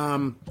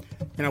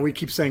 We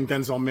keep saying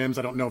Denzel Mims.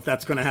 I don't know if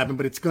that's going to happen,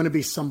 but it's going to to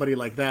be somebody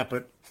like that.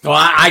 But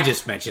I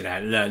just mentioned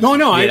that. No,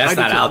 that's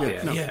not out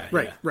there. No,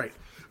 right.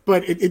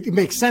 But it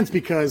makes sense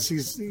because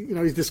he's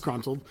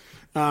disgruntled.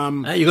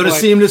 You're going to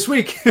see him this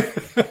week.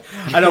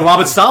 I know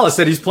Robert Saleh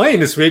said he's playing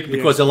this week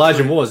because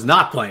Elijah Moore is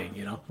not playing.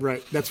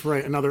 Right, that's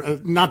right. Another,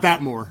 not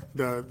that Moore,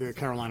 the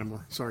Carolina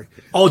Moore. Sorry.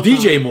 Oh,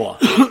 DJ Moore.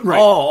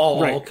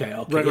 Right. Right. Okay.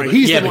 Right.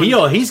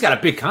 He's got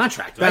a big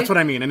contract. Right? That's what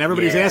I mean, and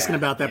everybody's asking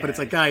about that. But it's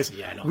like, guys,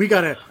 we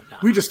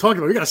just talked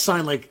about. We got to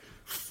sign like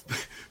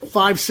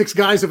 5-6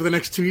 guys over the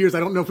next 2 years. I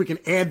don't know if we can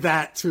add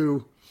that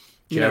to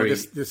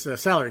this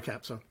salary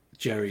cap. So.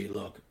 Jerry,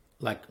 look,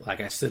 like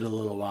I said a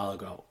little while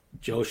ago,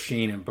 Joe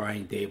Sheen and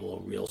Brian Dable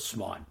are real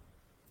smart.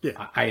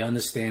 Yeah. I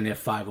understand they're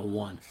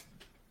 5-1,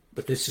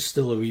 but this is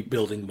still a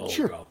rebuilding mode,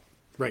 bro.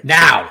 Right.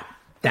 Now,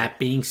 that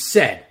being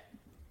said,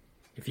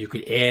 if you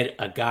could add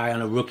a guy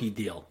on a rookie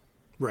deal.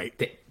 Right.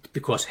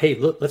 Because, hey,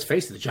 look, let's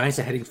face it, the Giants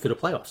are heading for the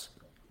playoffs.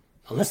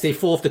 Unless they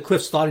fall off the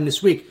cliff starting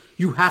this week,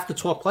 you have to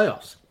talk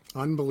playoffs.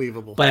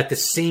 Unbelievable. But at the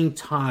same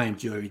time,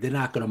 Jerry, they're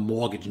not going to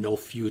mortgage no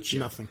future.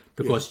 Nothing.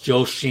 Because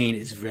Joe Sheen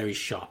is very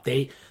sharp.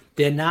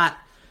 They're not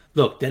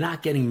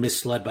getting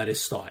misled by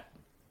this start.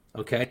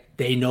 Okay?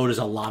 They know there's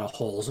a lot of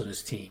holes in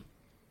his team.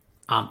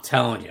 I'm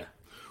telling you.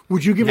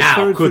 Would you give a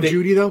third for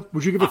Jeudy, though?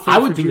 Would you give a third for Jeudy? I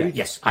would do that.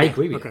 Yes, I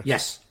agree with you.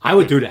 Yes, I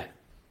would do that.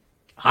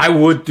 I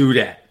would do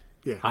that.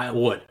 Yeah. I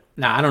would.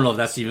 Now, I don't know if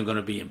that's even going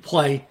to be in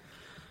play.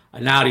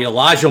 And now the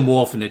Elijah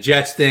Moore from the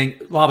Jets thing.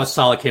 Robert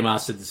Saleh came out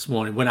and said this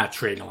morning, we're not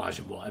trading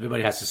Elijah Moore.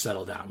 Everybody has to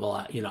settle down.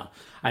 Well,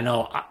 I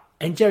know.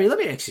 And, Jerry, let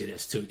me ask you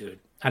this, too, dude.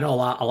 I know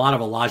a lot of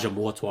Elijah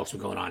Moore talks are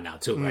going on now,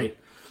 too, right?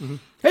 Mm-hmm.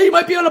 Hey, he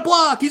might be on the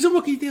block. He's a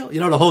rookie deal.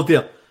 The whole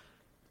deal.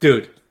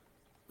 Dude,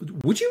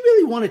 would you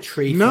really want to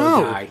trade for a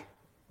guy?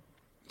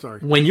 Sorry.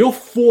 When you're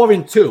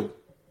 4-2,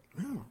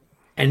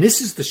 and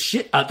this is the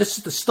shit, this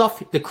is the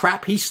stuff, the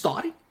crap he's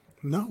starting?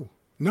 No.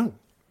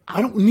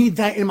 I don't need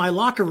that in my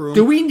locker room.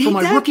 Do we need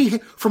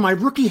that? For my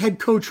rookie head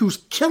coach who's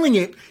killing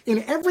it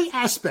in every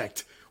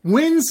aspect.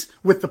 Wins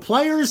with the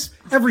players,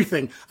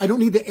 everything. I don't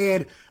need to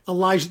add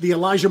the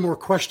Elijah Moore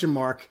question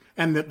mark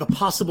and the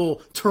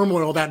possible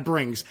turmoil that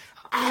brings.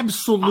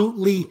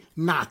 Absolutely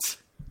not.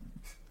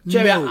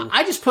 Jerry,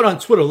 I just put on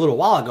Twitter a little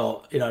while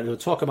ago, to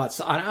talk about,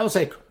 I was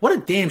like, what a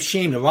damn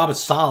shame that Robert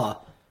Saleh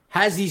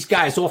has these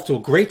guys off to a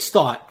great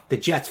start, the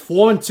Jets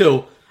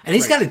 4-2, and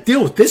he's got to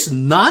deal with this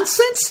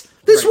nonsense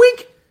this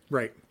week?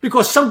 Right.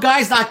 Because some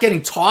guy's not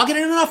getting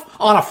targeted enough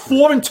on a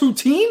 4-2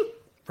 team?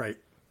 Right.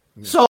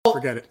 Yeah, so,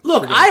 forget it.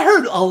 Look, I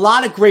heard a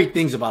lot of great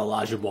things about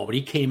Elijah Moore, but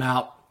he came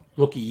out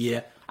rookie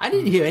year. I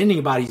didn't hear anything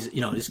about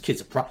this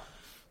kid's a pro.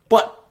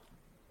 But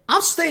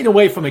I'm staying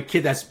away from a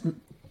kid that's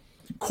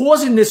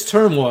causing this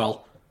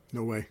turmoil.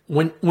 No way.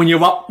 When you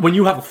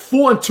have a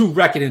 4-2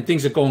 record and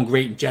things are going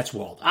great in Jets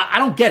world. I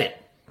don't get it.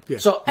 Yeah,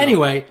 so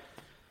anyway,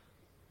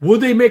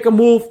 would they make a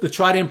move to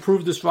try to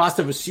improve this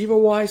roster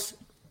receiver-wise?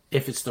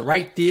 If it's the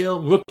right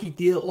deal, rookie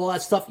deal, all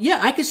that stuff. Yeah,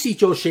 I can see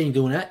Joe Shane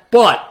doing that.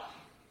 But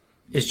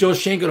is Joe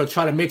Shane going to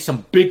try to make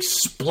some big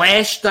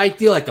splash type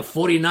deal like the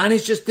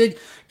 49ers just did,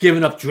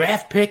 giving up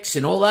draft picks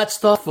and all that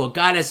stuff for a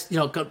guy that's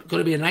going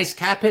to be a nice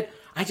cap hit?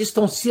 I just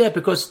don't see that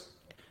because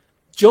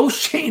Joe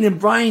Shane and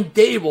Brian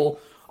Dable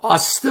are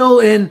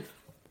still in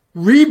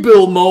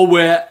rebuild mode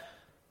where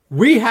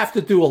we have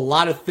to do a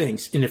lot of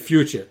things in the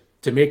future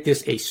to make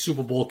this a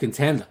Super Bowl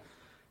contender.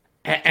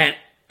 And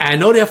I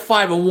know they're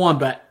 5-1,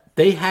 but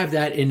they have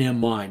that in their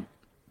mind.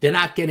 They're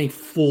not getting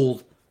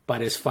fooled by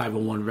this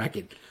 5-1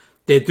 record.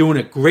 They're doing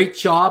a great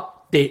job.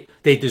 They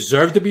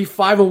deserve to be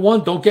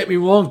 5-1. Don't get me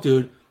wrong,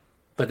 dude.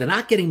 But they're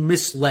not getting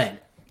misled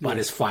by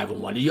this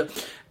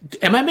 5-1.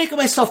 Am I making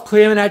myself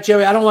clear in that,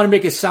 Jerry? I don't want to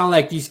make it sound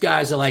like these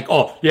guys are like,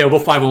 oh, yeah, we're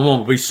 5-1,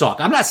 but we suck.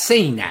 I'm not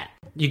saying that.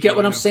 You get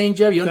what I'm saying,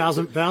 Jerry?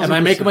 Am I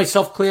making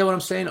myself clear what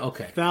I'm saying?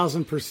 Okay.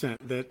 1,000%.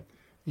 That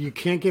you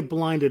can't get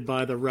blinded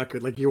by the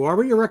record. Like, you are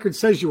what your record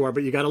says you are,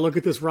 but you got to look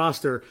at this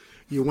roster.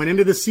 You went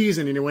into the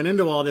season and you went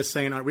into all this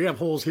saying, all right, we have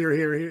holes here,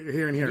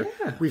 and here.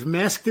 Yeah. We've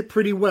masked it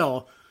pretty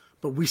well,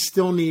 but we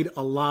still need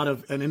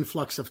an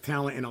influx of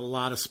talent in a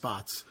lot of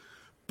spots.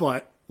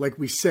 But like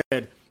we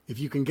said, if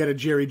you can get a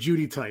Jerry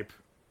Jeudy type,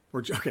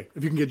 if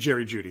you can get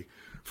Jerry Jeudy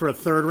for a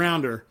third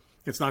rounder,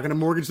 It's not going to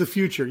mortgage the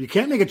future. You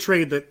can't make a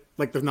trade that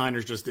like the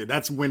Niners just did.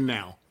 That's win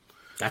now.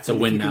 That's a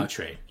win now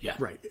trade. Yeah.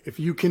 Right. If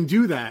you can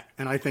do that,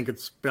 and I think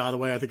it's, by the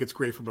way, I think it's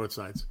great for both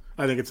sides.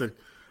 I think it's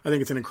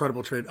an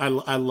incredible trade. I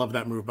love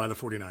that move by the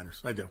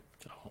 49ers. I do.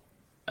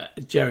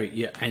 Jerry,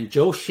 yeah, and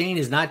Joe Shane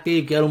is not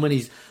Dave Gettleman.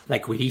 He's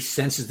like when he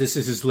senses this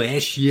is his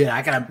last year,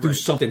 I gotta do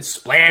something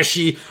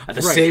splashy. I have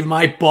to save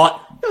my butt.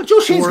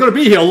 Joe Shane's going to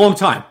be here a long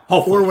time,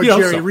 hopefully.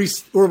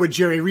 Or what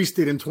Jerry Reese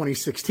did in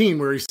 2016,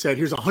 where he said,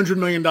 "Here's $100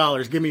 million.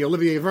 Give me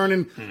Olivier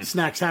Vernon,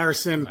 Snacks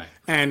Harrison,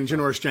 and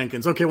Janoris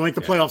Jenkins. Okay, we'll make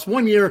the playoffs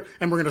 1 year,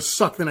 and we're going to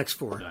suck the next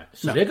 4." Right.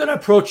 So they're going to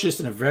approach this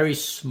in a very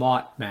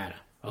smart manner.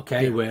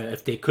 Okay, where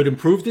if they could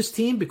improve this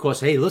team,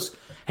 because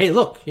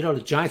look,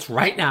 the Giants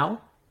right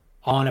now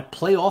on a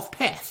playoff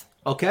path.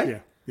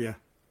 Okay. Yeah.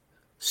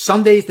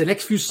 Sundays, the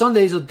next few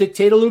Sundays will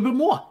dictate a little bit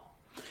more.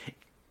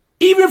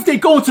 Even if they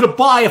go into the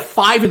bye of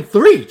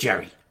 5-3,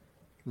 Jerry,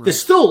 they're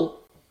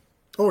still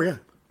on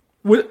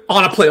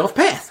a playoff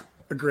path.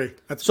 Agree.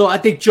 So I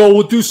think Joe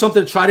will do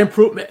something to try to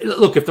improve.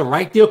 Look, if the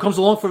right deal comes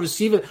along for a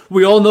receiver,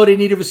 we all know they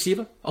need a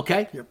receiver.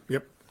 Okay.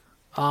 Yep.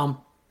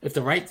 If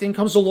the right thing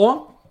comes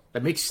along,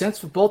 that makes sense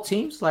for both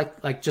teams.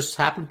 Like just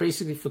happened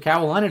basically for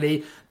Carolina.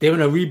 They're going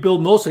to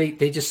rebuild most.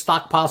 They just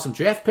stockpile some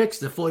draft picks.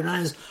 The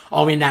 49ers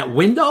are in that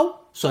window,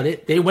 so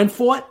they went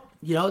for it.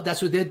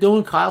 That's what they're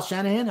doing. Kyle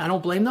Shanahan, I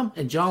don't blame them,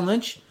 and John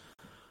Lynch.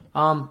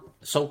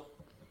 So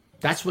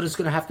that's what it's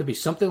going to have to be.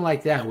 Something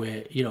like that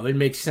where, it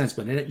makes sense,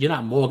 but you're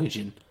not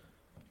mortgaging,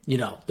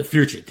 the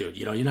future, dude.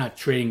 You're not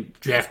trading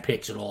draft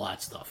picks and all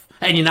that stuff.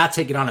 And you're not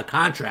taking on a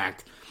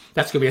contract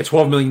that's going to be a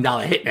 $12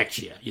 million hit next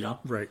year,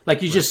 Right.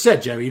 Like you just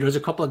said, Jerry, there's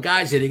a couple of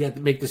guys here they got to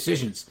make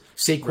decisions.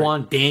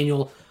 Saquon,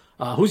 Daniel,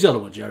 who's the other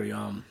one, Jerry?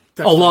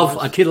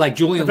 Love, a kid like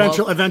Julian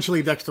Love.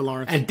 Eventually Dexter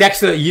Lawrence. And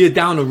Dexter a year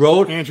down the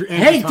road. Andrew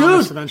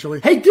Thomas, dude. Eventually.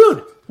 Hey,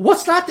 dude.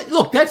 What's not to,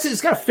 look,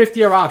 it's got a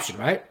 5th-year option,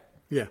 right?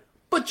 Yeah.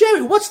 But,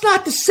 Jerry, what's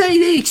not to say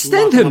they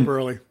extend him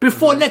early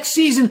before next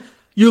season?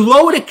 You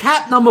lower the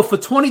cap number for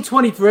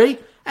 2023,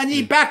 and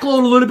you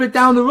backload a little bit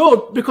down the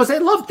road because they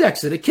love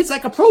Dexter. The kid's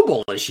like a Pro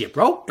Bowl this year,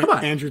 bro. Come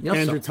on. Andrew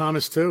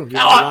Thomas, too.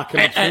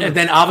 And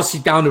then, obviously,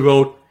 down the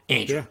road,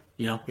 Andrew.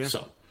 Yeah.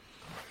 So.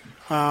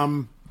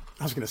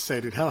 I was going to say,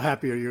 dude, how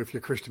happy are you if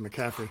you're Christian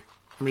McCaffrey?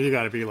 I mean, you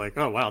got to be like,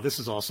 oh, wow, this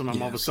is awesome.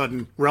 I'm all of a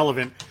sudden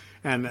relevant,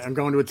 and I'm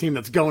going to a team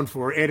that's going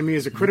for it. Adding me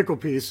as a critical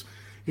piece.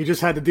 You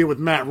just had to deal with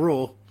Matt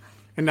Rule,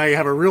 and now you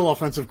have a real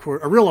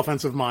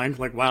offensive mind.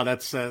 Like, wow,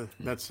 that's a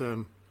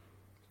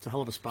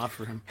hell of a spot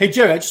for him. Hey,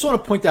 Jerry, I just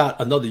want to point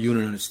out another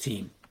unit on his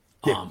team.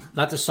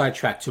 Not to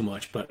sidetrack too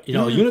much, but, a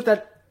unit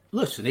that,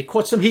 listen, they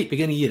caught some heat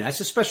beginning of the year. That's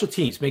the special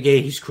teams,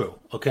 McGahee's crew,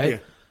 okay?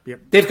 Yeah.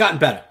 They've gotten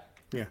better.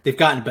 Yeah. They've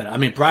gotten better. I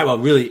mean, Brightwell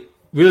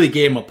really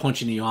gave him a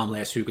punch in the arm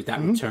last week with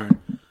that return.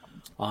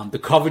 The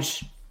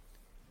coverage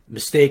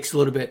mistakes a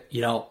little bit,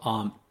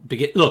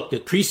 look, the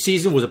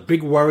preseason was a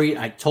big worry.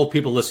 I told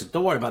people, listen,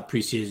 don't worry about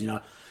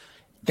preseason,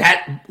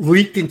 That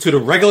leaked into the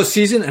regular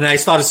season, and I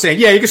started saying,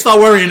 you can start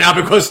worrying now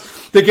because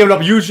they're giving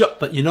up huge.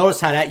 But you notice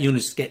how that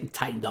unit's getting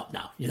tightened up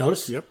now. You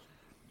notice? Yep.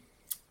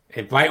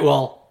 And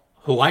Brightwell,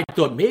 who I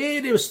thought maybe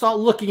they would start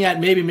looking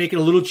at maybe making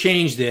a little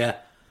change there,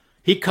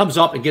 he comes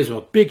up and gives him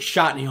a big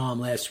shot in the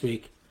arm last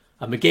week.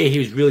 McGahee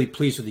was really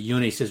pleased with the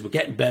unit. He says, we're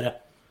getting better.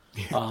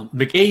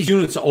 McGahee's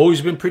units have always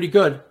been pretty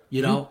good,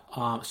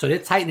 so they're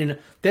tightening.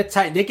 They're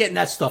getting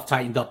that stuff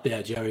tightened up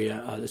there, Jerry,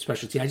 the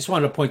special team. I just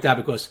wanted to point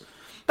out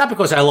not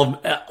because I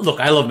love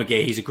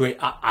McGahee. He's a great,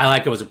 I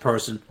like him as a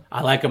person.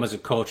 I like him as a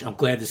coach. I'm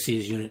glad to see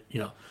his unit,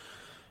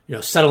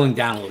 settling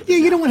down a little bit.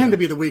 Yeah, you don't want him to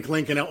be the weak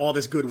link in all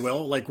this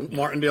goodwill, like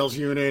Martindale's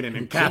unit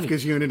and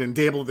Kafka's unit and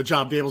the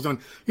job Dable's done.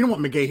 You don't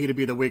want McGahee to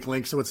be the weak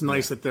link, so it's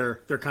nice that they're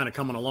kind of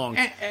coming along.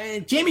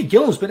 And Jamie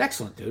Gillen's been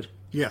excellent, dude.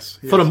 Yes.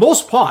 For the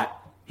most part,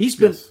 he's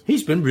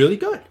been really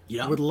good.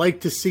 I would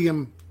like to see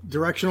him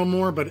directional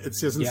more, but it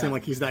doesn't seem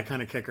like he's that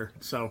kind of kicker.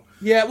 So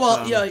he's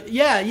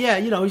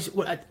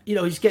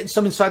getting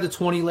some inside the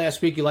 20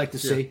 last week. You like to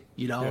see,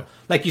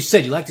 like you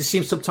said, you like to see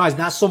him sometimes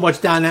not so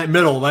much down that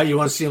middle, right? You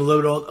want to see him a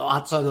little bit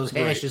outside those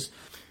hashes. Right.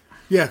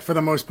 Yeah, for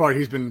the most part,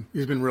 he's been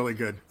really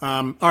good.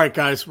 All right,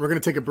 guys, we're going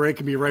to take a break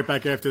and be right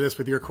back after this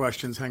with your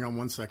questions. Hang on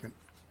one second.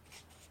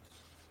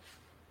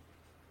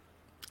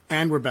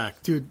 And we're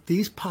back. Dude,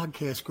 these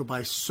podcasts go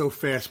by so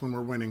fast when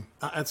we're winning.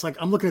 It's like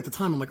I'm looking at the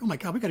time. I'm like, oh, my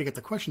God, we got to get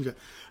the questions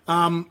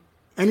in.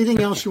 Anything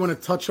else you want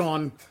to touch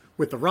on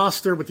with the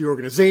roster, with the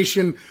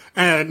organization,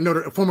 and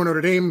former Notre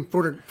Dame,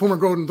 former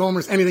Golden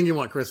Domers, anything you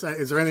want, Chris?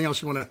 Is there anything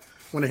else you want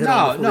to hit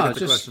on? No,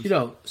 just,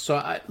 so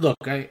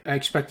I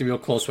expect a real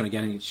close one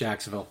again against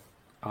Jacksonville.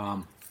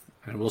 And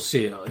we'll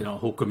see,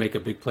 who could make a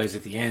big plays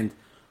at the end.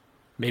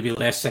 Maybe a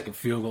last-second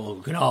field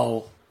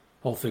goal.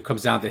 Hopefully it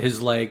comes down to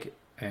his leg.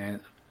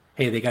 And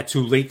hey, they got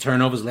 2 late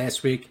turnovers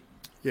last week.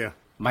 Yeah.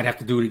 Might have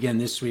to do it again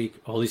this week,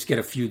 or at least get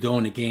a few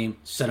during the game,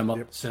 set them up,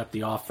 set up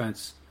the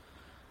offense.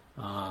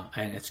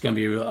 And it's going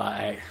to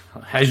be,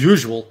 as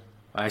usual,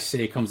 I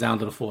say it comes down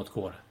to the fourth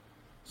quarter.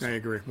 So. I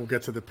agree. We'll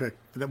get to the pick.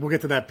 We'll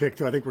get to that pick,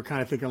 too. I think we're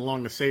kind of thinking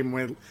along the same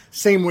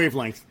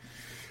wavelength.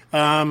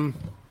 All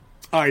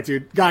All right,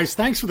 dude. Guys,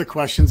 thanks for the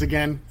questions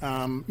again.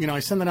 I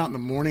send it out in the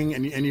morning,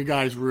 and you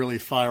guys really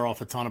fire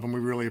off a ton of them.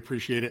 We really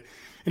appreciate it.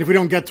 And if we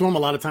don't get to them, a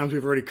lot of times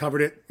we've already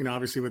covered it.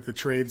 Obviously with the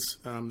trades,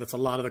 that's a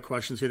lot of the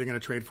questions who they're going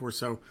to trade for.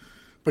 So,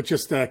 but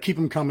just keep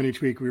them coming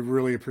each week. We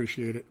really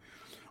appreciate it.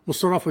 We'll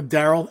start off with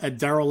Daryl at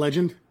Daryl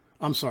Legend.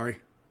 I'm sorry.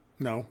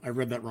 No, I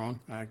read that wrong.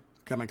 I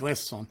got my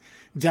glasses on.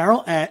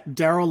 Daryl at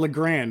Daryl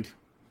LeGrand.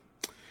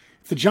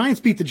 If the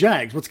Giants beat the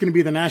Jags, what's going to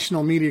be the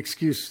national media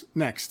excuse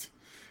next?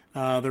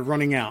 They're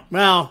running out.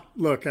 Well,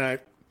 look, I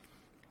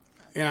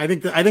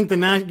think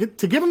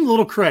to give them a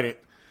little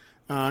credit,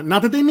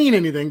 not that they mean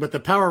anything, but the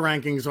power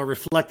rankings are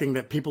reflecting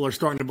that people are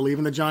starting to believe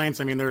in the Giants.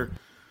 I mean, they're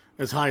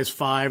as high as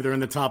 5. They're in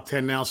the top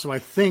 10 now. So I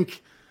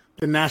think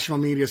the national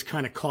media is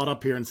kind of caught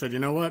up here and said, you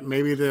know what,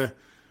 maybe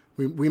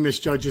we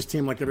misjudge this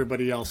team like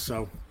everybody else.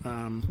 So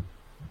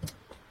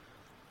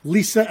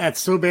Lisa at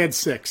So Bad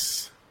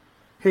 6.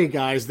 Hey,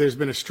 guys, there's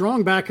been a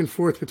strong back and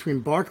forth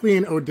between Barkley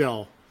and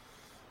Odell.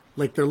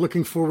 Like they're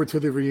looking forward to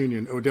the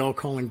reunion. Odell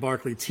calling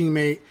Barkley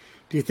teammate.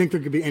 Do you think there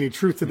could be any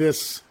truth to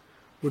this?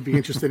 Would be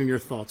interested in your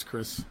thoughts,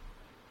 Chris.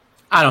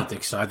 I don't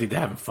think so. I think they're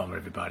having fun with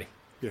everybody.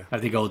 Yeah. I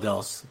think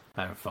Odell's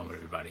having fun with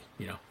everybody.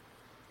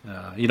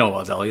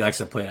 Odell. He likes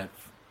to play that.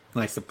 He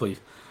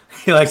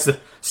likes to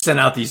send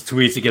out these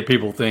tweets to get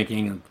people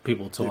thinking and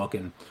people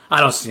talking. I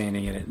don't see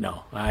anything in it.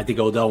 No, I think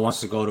Odell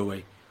wants to go to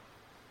a,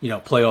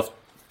 playoff,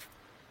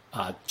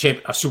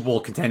 a Super Bowl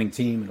contending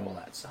team and all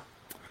that stuff.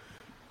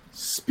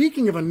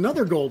 Speaking of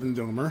another Golden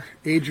Domer,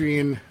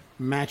 Adrian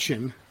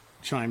Machin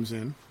chimes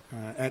in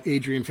at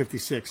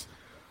Adrian56.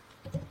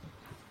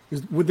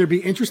 Would there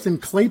be interest in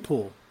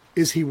Claypool?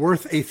 Is he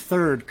worth a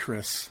third,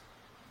 Chris?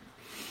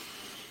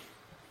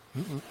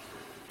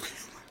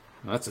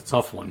 That's a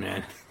tough one,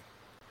 man.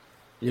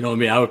 You know what I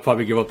mean? I would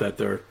probably give up that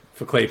third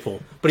for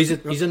Claypool. But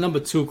he's a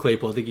number 2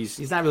 Claypool. I think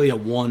he's not really a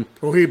 1.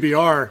 Well, he'd be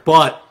our.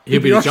 But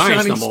he'll be the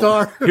Giants number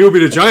star. He'll be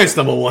the Giants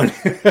number 1.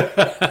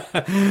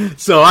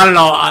 So I don't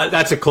know.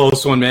 That's a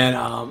close one, man.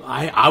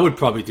 I would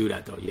probably do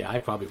that though. Yeah, I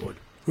probably would.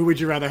 Who would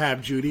you rather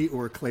have, Judy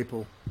or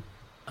Claypool?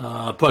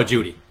 Probably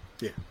Judy.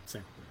 Yeah,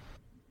 same.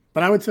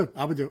 But I would too.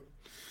 I would do it.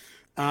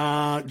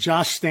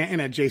 Josh Stanton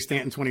at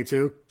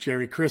JStanton22.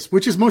 Jerry Chris,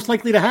 which is most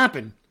likely to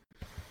happen.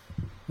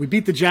 We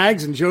beat the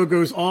Jags, and Joe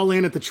goes all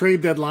in at the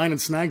trade deadline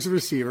and snags a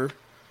receiver.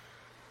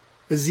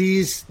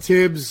 Aziz,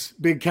 Tibbs,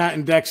 Big Cat,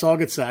 and Dex all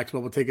get sacked.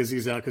 Well, we'll take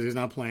Aziz out because he's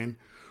not playing.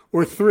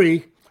 Or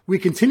 3, we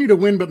continue to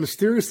win but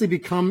mysteriously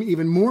become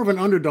even more of an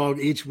underdog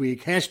each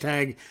week.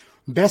 Hashtag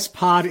best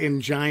pod in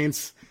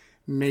Giants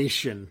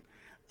Nation.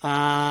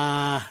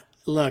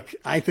 Look,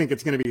 I think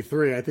it's going to be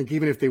 3. I think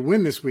even if they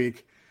win this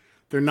week,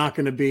 they're not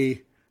going to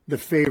be the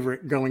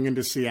favorite going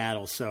into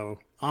Seattle. So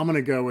I'm going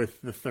to go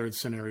with the third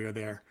scenario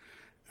there.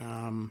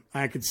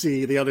 I could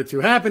see the other 2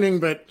 happening,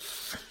 but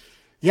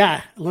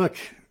yeah, look,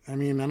 I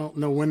mean, I don't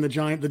know when the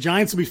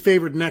Giants will be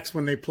favored next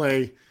when they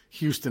play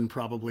Houston,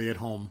 probably at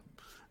home.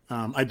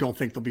 I don't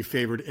think they'll be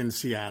favored in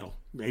Seattle,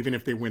 even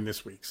if they win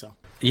this week. So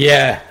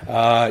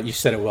yeah, you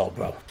said it well,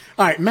 bro. All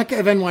right, Mecca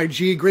of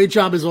NYG, great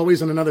job as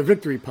always on another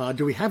victory pod.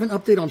 Do we have an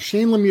update on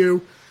Shane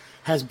Lemieux?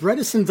 Has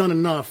Bredesen done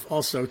enough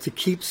also to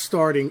keep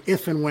starting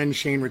if and when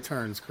Shane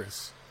returns,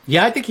 Chris?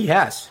 Yeah, I think he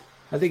has.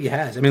 I mean,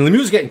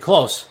 Lemieux's getting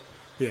close.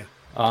 Yeah.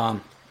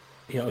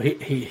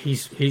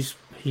 He's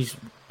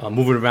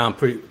moving around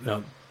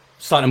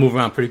starting to move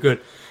around pretty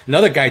good.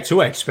 Another guy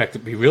too, I expect to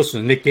be real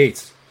soon, Nick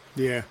Gates.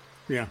 Yeah.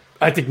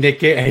 I think Nick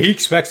Gates, he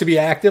expects to be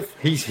active.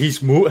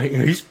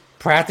 He's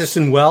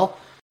practicing well.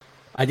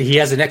 I think he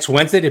has the next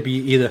Wednesday to be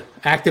either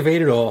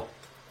activated or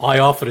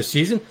IR for the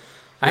season.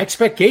 I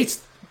expect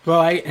Gates,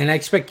 I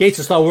expect Gates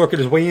to start working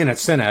his way in at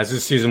center as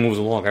this season moves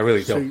along. I really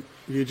do. So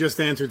you just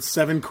answered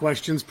 7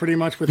 questions pretty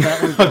much with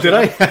that one. Did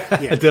I?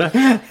 Yeah. Did I?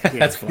 Yeah.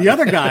 That's funny. The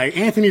other guy,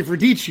 Anthony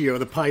Verdicchio,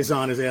 the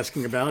Paisan, is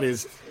asking about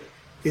is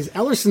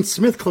Ellerson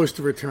Smith close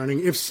to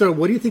returning? If so,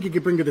 what do you think he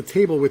could bring to the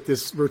table with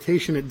this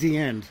rotation at D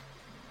end?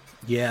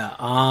 Yeah.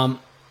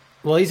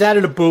 Well, he's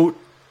added a boot.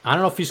 I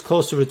don't know if he's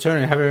close to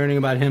returning. I haven't heard anything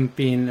about him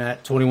being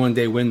at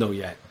 21-day window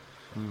yet.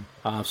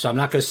 So I'm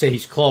not going to say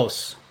he's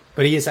close.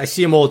 But he is. I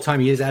see him all the time.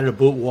 He is added a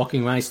boot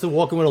walking around. He's still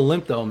walking with a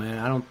limp, though, man.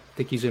 I don't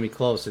think he's going to be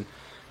close. And,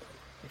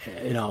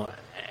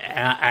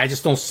 I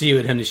just don't see it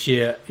with him this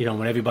year,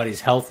 when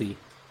everybody's healthy.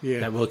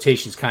 Yeah. That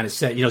rotation's kind of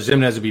set.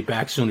 Zimenez will be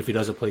back soon if he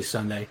doesn't play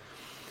Sunday.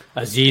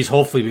 Aziz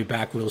hopefully be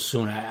back real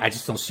soon. I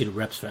just don't see the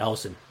reps for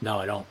Ellison. No,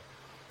 I don't.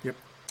 Yep.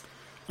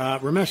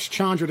 Ramesh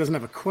Chandra doesn't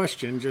have a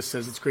question, just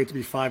says it's great to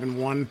be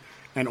 5-1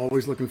 and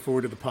always looking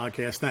forward to the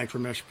podcast. Thanks,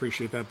 Ramesh.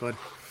 Appreciate that, bud.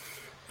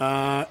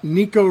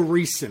 Nico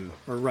Reisen.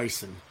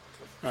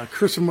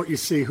 Chris, from what you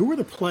see, who are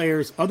the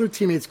players other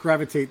teammates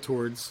gravitate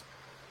towards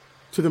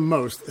to the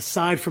most,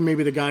 aside from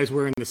maybe the guys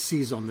wearing the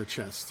C's on their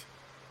chest?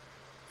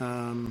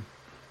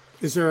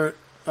 Is there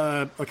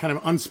a kind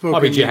of unspoken...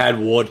 Probably Jihad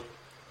Ward.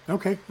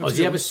 Okay. Does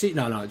he have a C?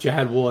 No,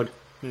 Jihad Ward.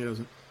 No, he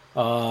doesn't.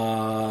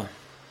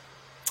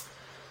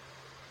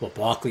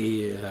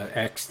 Barkley,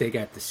 X, they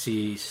got the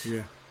C's.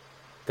 Yeah.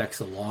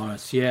 Dexter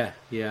Lawrence. Yeah.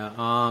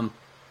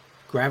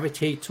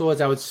 Gravitate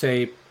towards, I would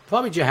say,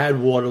 probably Jihad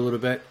Ward a little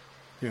bit.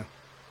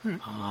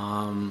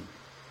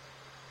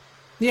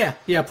 Yeah,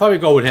 probably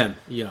go with him.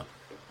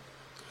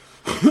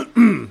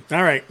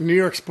 All right, New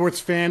York sports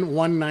fan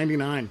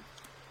 199.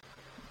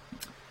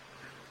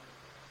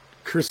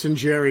 Chris and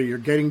Jerry, you're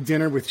getting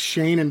dinner with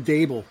Shane and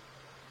Dable.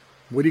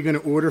 What are you going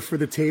to order for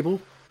the table?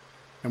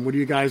 And what are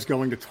you guys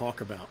going to talk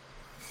about?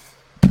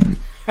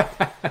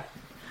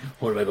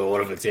 What am I going to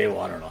order for the table?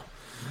 I don't know.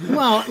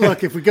 Well,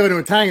 look, if we go to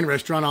an Italian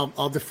restaurant,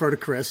 I'll defer to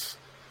Chris.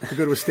 If we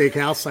go to a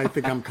steakhouse, I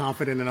think I'm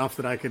confident enough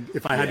that I could,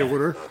 if I had to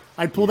order,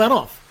 I'd pull that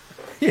off.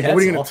 Yeah,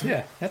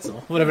 that's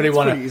all. Whatever they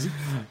want to. Pretty easy.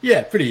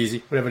 Yeah, pretty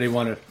easy. Whatever they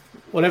want to.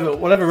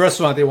 Whatever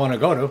restaurant they want to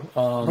go to.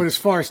 But as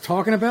far as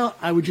talking about,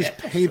 I would just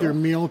pay their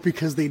meal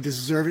because they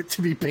deserve it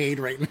to be paid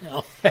right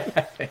now.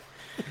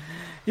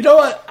 You know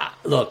what?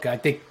 Look, I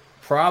think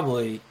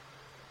probably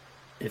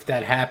if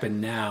that happened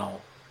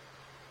now,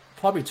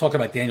 probably talk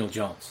about Daniel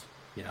Jones.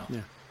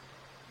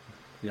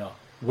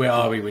 Where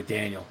are we with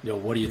Daniel?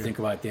 What do you think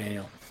about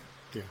Daniel?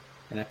 Yeah.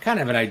 And I kind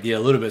of have an idea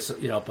a little bit,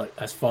 but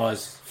as far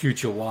as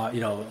future,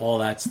 all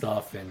that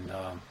stuff, and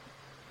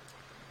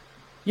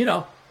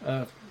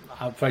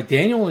I'll try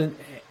Daniel, and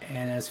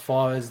as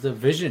far as the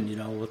vision,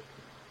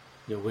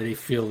 where they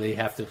feel they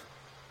have to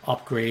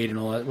upgrade and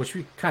all that, which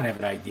we kind of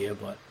have an idea,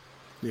 but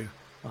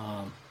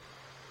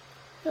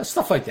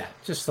stuff like that,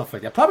 just stuff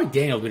like that. Probably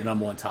Daniel will be the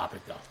number one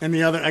topic, though. And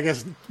the other, I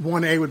guess,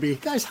 1A would be,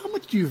 guys, how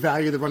much do you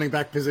value the running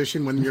back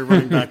position when your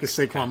running back is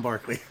Saquon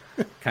Barkley?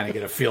 Kind of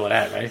get a feel of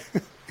that, right?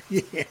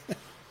 Yeah.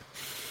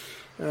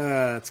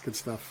 That's good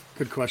stuff.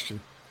 Good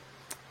question.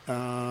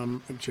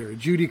 Jerry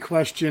Judy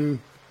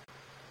question.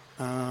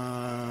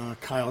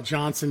 Kyle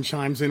Johnson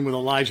chimes in with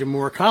Elijah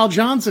Moore. Kyle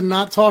Johnson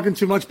not talking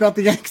too much about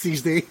the Yanks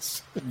these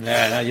days.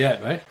 Yeah, not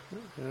yet, right?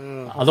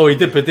 Although he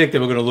did predict they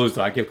were going to lose,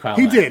 though. I give Kyle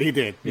He that.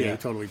 did. Yeah, he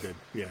totally did.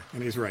 Yeah,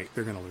 and he's right.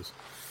 They're going to lose.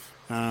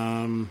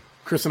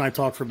 Chris and I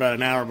talked for about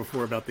an hour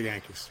before about the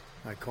Yankees.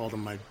 I called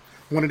him. I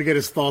wanted to get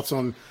his thoughts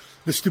on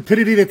the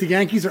stupidity that the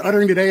Yankees are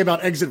uttering today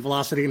about exit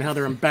velocity and how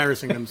they're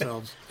embarrassing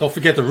themselves. Don't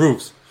forget the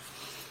roofs.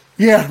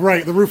 Yeah,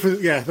 right. The roof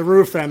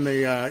and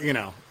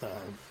the,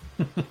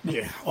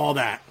 all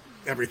that.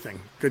 Everything.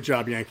 Good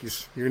job,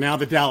 Yankees. You're now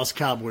the Dallas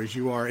Cowboys.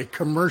 You are a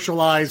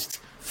commercialized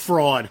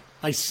fraud.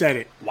 I said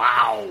it.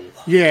 Wow.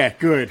 Yeah,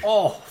 good.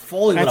 Oh,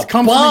 Foley with a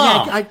comes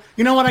bomb. from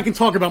you know what? I can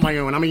talk about my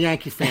own. I'm a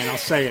Yankee fan. I'll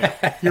say it.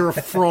 You're a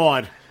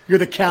fraud. You're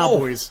the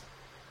Cowboys.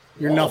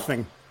 You're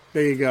nothing.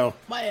 There you go.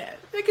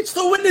 They can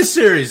still win this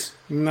series.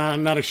 Nah,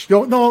 not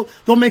a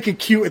they'll make it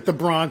cute at the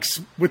Bronx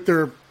with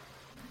their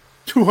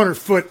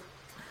 200-foot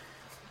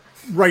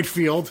right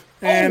field,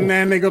 and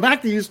then they go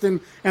back to Houston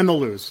and they'll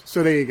lose.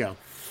 So there you go.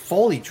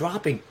 Foley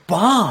dropping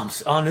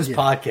bombs on this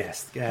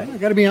podcast. I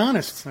got to be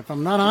honest. If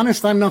I'm not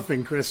honest, I'm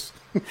nothing, Chris.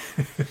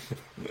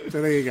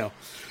 So there you go.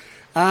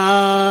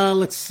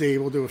 Let's see.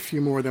 We'll do a few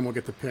more, then we'll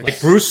get the picks.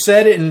 Like Bruce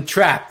said it in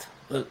Trapped.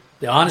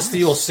 The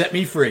honesty will set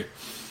me free.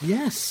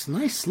 Yes.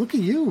 Nice. Look at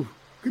you.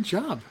 Good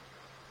job.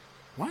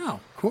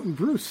 Wow. Quoting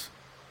Bruce.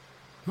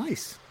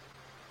 Nice.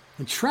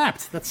 And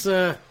Trapped. That's,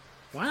 wow.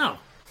 A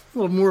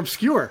little more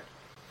obscure.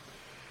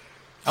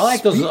 I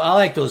like those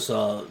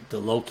the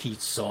low key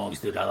songs,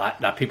 dude.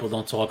 That people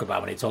don't talk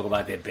about when they talk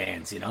about their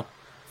bands.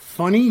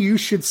 Funny you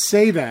should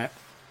say that,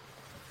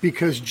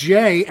 because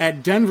Jay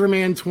at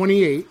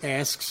Denverman28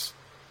 asks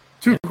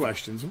two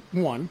questions.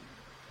 One,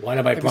 why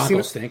do my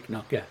Broncos stink?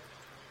 No, yeah.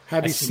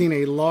 Have you seen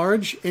a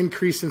large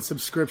increase in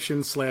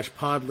subscriptions /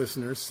 pod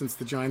listeners since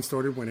the Giants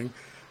started winning?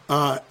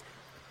 Pod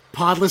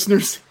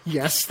listeners,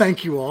 yes.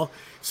 Thank you all.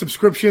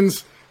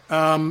 Subscriptions,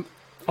 unknown,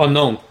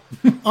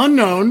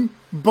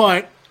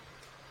 but.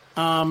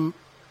 We're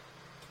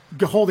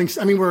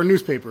a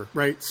newspaper,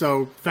 right?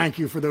 So thank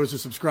you for those who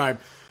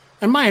subscribe.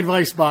 And my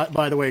advice,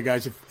 by the way,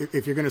 guys,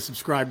 if you're going to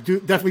subscribe,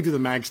 definitely do the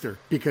Magster,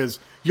 because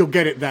you'll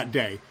get it that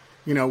day.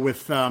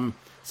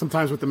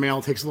 Sometimes with the mail,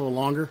 it takes a little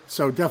longer.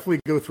 So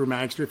definitely go through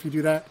Magster if you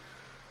do that.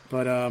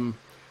 But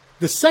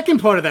the second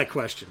part of that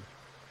question,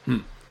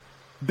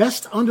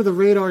 best under the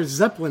radar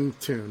Zeppelin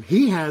tune.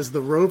 He has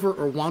the Rover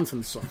or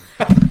Wanton song.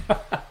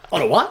 Oh,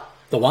 the what?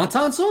 The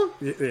Wonton song?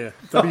 Yeah.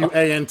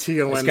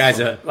 WANTON. This guy's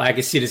I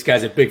can see this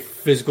guy's a big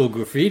physical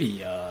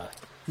graffiti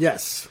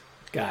yes.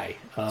 guy.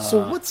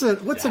 So what's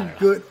a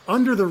good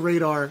under the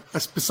radar,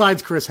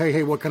 besides Chris,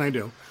 hey, what can I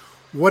do?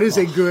 What is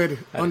a good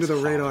under the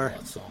radar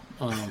song?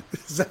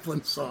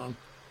 Zeppelin song?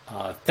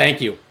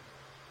 Thank You.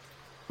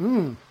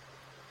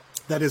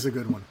 That is a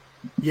good one.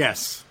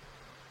 Yes.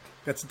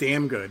 That's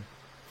damn good.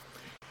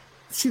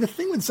 See, the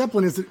thing with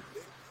Zeppelin is that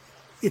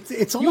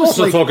it's almost You're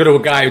also like, talking to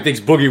a guy who thinks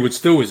Boogie with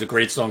Stew is a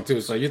great song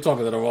too. So you're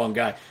talking to the wrong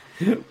guy.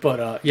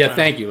 But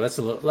thank you. That's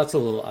a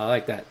little. I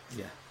like that.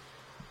 Yeah.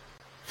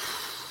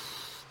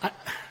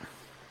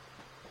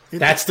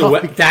 That's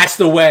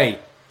the way.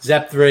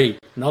 Zep 3.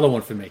 Another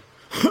one for me.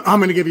 I'm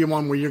going to give you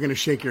one where you're going to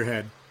shake your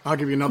head. I'll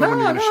give you another one.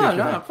 You're going to shake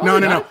your head.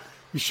 No.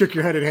 You shook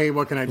your head at, hey,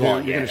 what can I do? Well,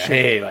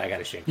 I got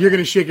to shake. You're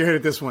going to shake your head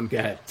at this one. Go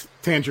ahead.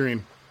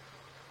 Tangerine.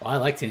 Well, I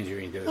like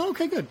Tangerine, dude. Oh,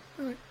 okay, good.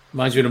 All right.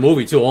 Reminds you of the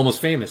movie too,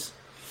 Almost Famous.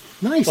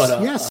 Nice.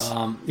 But, yes.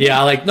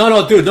 I like.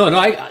 No, dude. No.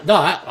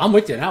 I'm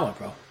with you on that one,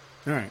 bro.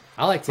 All right.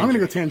 I like Tangerine. I'm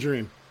going to go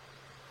Tangerine.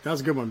 That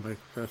was a good one,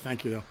 but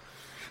thank you, though.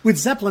 With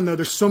Zeppelin, though,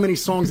 there's so many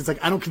songs. It's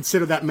like I don't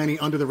consider that many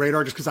under the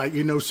radar just because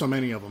you know so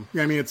many of them.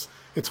 Yeah, I mean,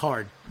 it's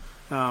hard.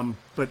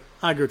 But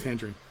I go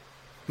Tangerine.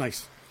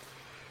 Nice.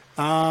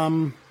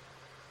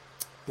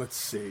 Let's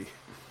see.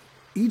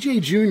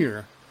 EJ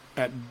Jr.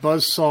 at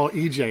Buzzsaw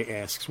EJ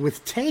asks,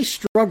 with Tay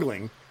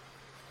struggling,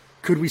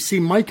 could we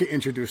see Micah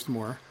introduced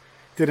more?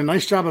 Did a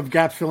nice job of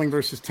gap filling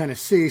versus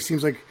Tennessee.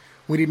 Seems like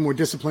we need more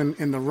discipline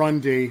in the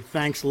run D.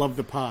 Thanks, love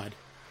the pod.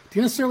 Do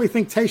you necessarily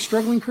think Tay's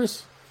struggling,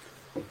 Chris?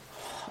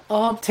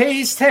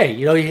 Tay's Tay.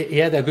 You know, he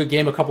had that good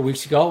game a couple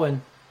weeks ago,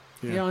 and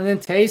you know, and then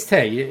Tay's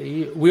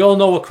Tay. We all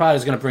know what Crowder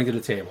is going to bring to the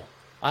table.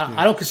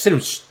 I don't consider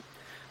him.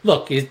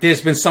 Look,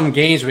 there's been some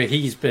games where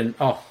he's been,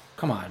 oh,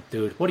 come on,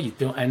 dude, what are you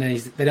doing? And then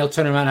they'll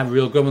turn around and have a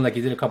real good one like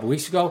he did a couple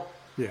weeks ago.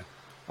 Yeah.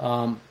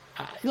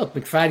 Look,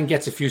 McFadden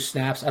gets a few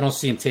snaps. I don't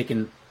see him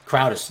taking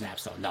Crowder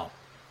snaps, though. No. All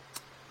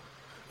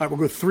right, we'll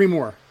go 3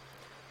 more.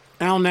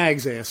 Al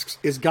Nags asks,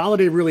 is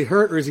Galladay really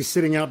hurt, or is he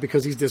sitting out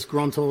because he's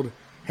disgruntled?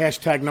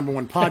 Hashtag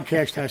 #1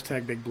 podcast,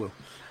 hashtag Big Blue.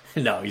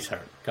 No, he's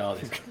hurt.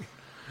 Galladay's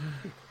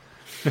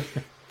hurt.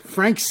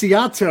 Frank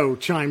Ciato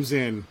chimes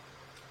in.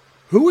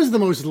 Who is the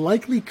most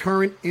likely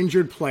current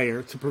injured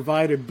player to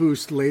provide a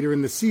boost later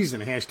in the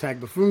season? Hashtag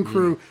Buffoon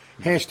Crew,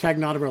 hashtag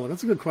not irrelevant.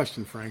 That's a good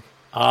question, Frank.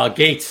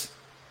 Gates.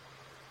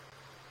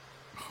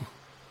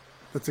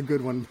 That's a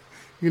good one.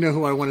 You know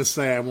who I want to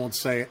say. I won't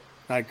say it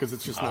because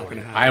it's just not going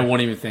to happen. I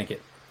won't even think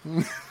it.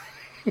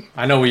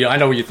 I know what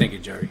you're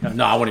thinking, Jerry.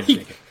 No, I won't even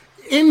think it.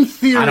 In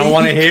theory, I don't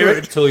want to hear it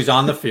until he's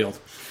on the field.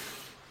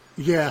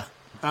 Yeah.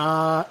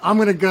 I'm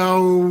going to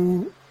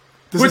go...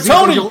 With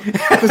Tony! Does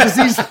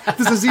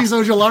Azeez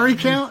Ojulari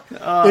count?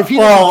 If he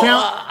doesn't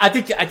count... I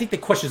think the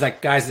question is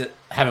like guys that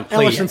haven't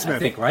played Ellerson yet, Smith. I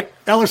think,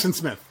 right? Ellerson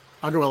Smith.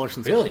 I'll go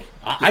Ellerson Smith. Really?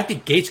 I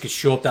think Gates could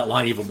show up that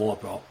line even more,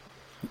 bro.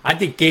 I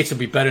think Gates will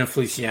be better than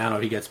Feliciano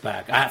if he gets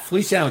back.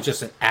 Feliciano is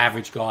just an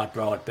average guard,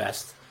 bro, at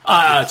best.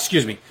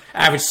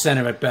 Average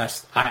center at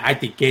best. I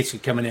think Gates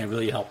could come in there and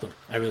really help them.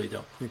 I really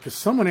do. Because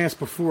someone asked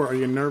before, are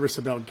you nervous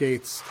about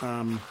Gates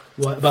filling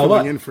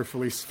in for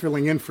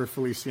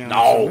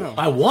Feliciano? No.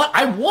 I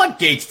want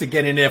Gates to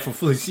get in there for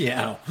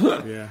Feliciano.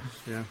 Yeah.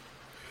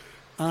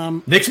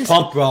 Nick's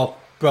pumped, bro.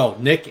 Bro,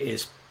 Nick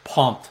is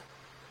pumped.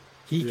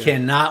 He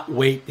cannot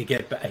wait to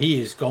get back.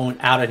 He is going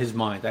out of his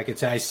mind. I can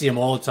tell. I see him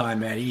all the time,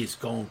 man. He is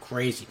going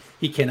crazy.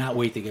 He cannot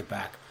wait to get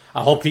back.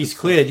 I hope he's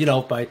cleared,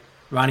 by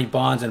Ronnie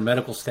Bonds and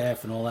medical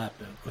staff and all that,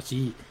 because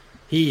he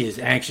is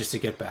anxious to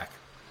get back.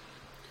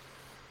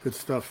 Good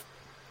stuff.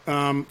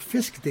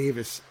 Fisk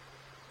Davis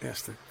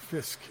asked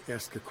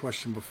a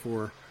question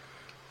before.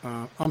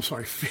 I'm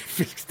sorry,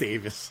 Fisk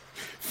Davis.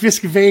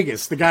 Fisk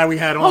Vegas, the guy we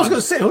had on. I was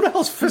going to say, who the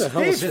hell's Fisk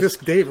Davis?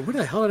 Fisk Davis. Where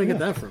the hell did I get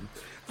that from?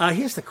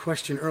 He asked a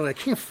question earlier. I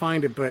can't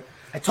find it, but...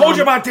 I told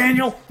you about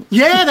Daniel.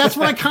 Yeah, that's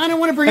what I kind of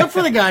want to bring up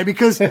for the guy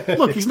because,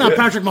 look, he's not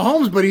Patrick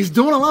Mahomes, but he's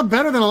doing a lot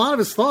better than a lot of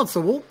his thoughts.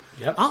 So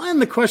I'll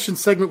end the question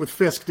segment with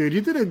Fisk, dude. You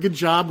did a good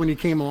job when you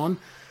came on.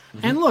 Mm-hmm.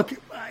 And look,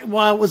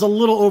 while it was a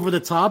little over the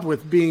top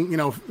with being,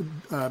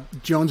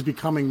 Jones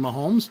becoming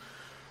Mahomes,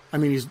 I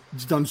mean, he's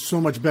done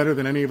so much better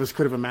than any of us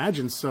could have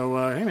imagined. So,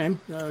 hey, man,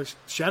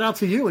 shout out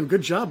to you and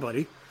good job,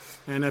 buddy.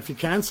 And if you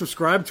can,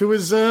 subscribe to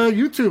his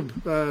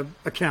YouTube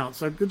account.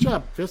 So good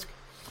job, Fisk.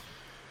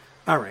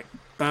 All right.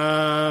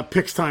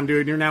 Picks time,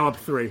 dude. You're now up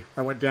 3.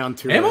 I went down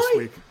 2 last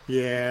week.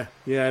 Yeah.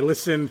 I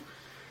listened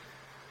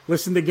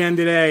again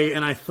today,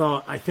 and I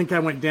think I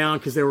went down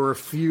because there were a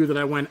few that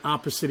I went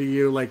opposite of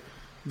you, like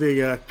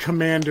the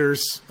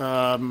Commanders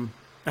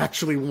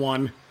actually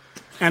won.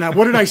 And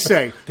what did I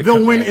say?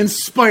 They'll win in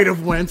spite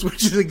of Wentz,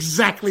 which is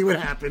exactly what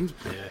happened.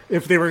 Yeah.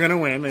 If they were going to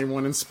win, they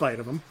won in spite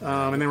of them.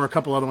 And there were a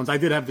couple other ones. I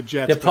did have the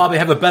Jets. They'll probably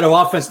have a better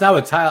offense now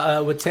with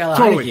Taylor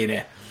Heineke in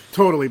there.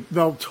 Totally.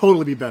 They'll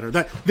totally be better.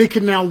 They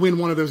could now win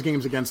one of those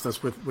games against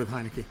us with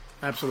Heineke.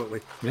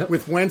 Absolutely. Yep.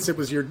 With Wentz, it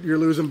was you're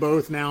losing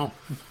both. Now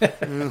you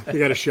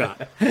got a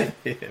shot. Yeah,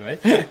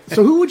 right?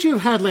 So who would you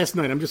have had last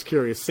night? I'm just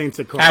curious.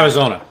 Saints at Cardinals.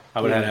 Arizona. I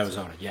would have had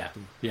Arizona.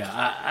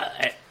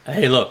 Yeah.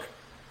 Hey, look.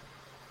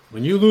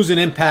 When you lose an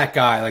impact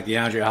guy like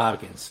DeAndre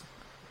Hopkins,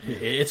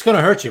 it's going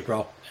to hurt you,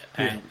 bro.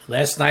 And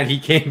last night he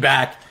came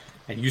back,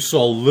 and you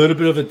saw a little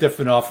bit of a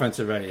different offense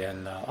already.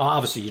 And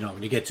obviously,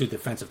 when you get 2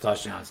 defensive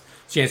touchdowns,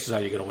 chances are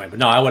you're going to win. But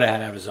no, I would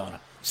have had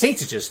Arizona.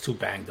 Saints are just too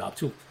banged up.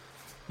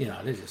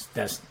 They're just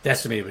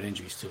decimated with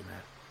injuries too,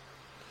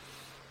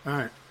 man.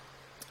 All right.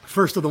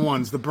 First of the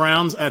ones, the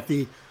Browns at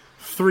the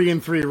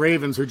 3-3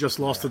 Ravens, who just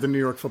lost to the New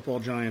York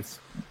Football Giants.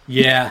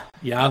 Yeah,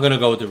 I'm going to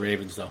go with the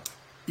Ravens, though.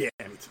 Yeah,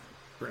 me too.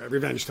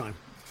 Revenge time.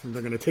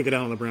 They're going to take it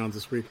out on the Browns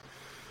this week.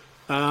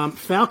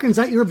 Falcons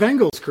at your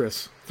Bengals,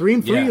 Chris.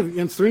 3-3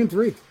 against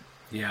 3-3.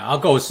 Yeah, I'll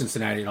go with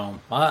Cincinnati at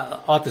home.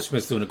 Arthur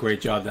Smith's doing a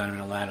great job down in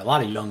Atlanta. A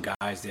lot of young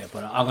guys there,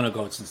 but I'm going to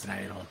go with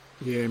Cincinnati at home.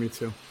 Yeah, me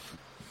too.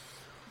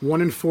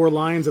 1-4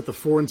 Lions at the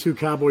 4-2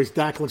 Cowboys.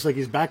 Dak looks like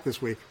he's back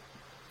this week.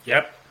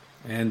 Yep.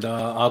 And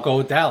I'll go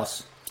with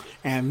Dallas.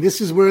 And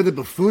this is where the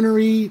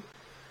buffoonery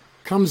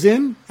comes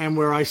in and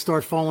where I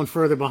start falling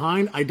further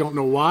behind. I don't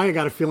know why. I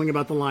got a feeling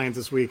about the Lions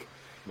this week.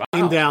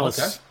 In Dallas,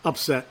 okay.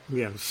 upset.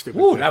 Yeah, it was stupid.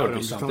 Ooh, that would but be I'm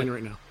just something. telling you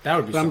right now. That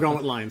would be But I'm something. going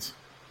with Lions.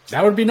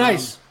 That would be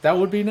nice. That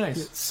would be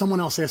nice. Someone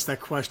else asked that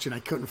question. I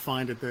couldn't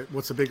find it.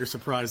 What's a bigger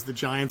surprise, the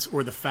Giants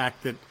or the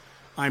fact that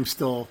I'm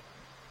still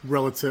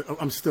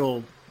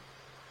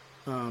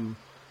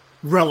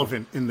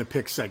relevant in the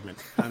pick segment?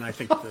 And I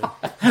think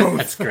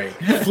That's great.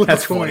 flip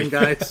That's a coin,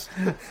 funny. guys.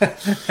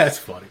 That's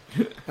funny.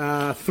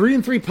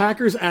 3-3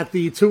 Packers at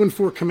the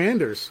 2-4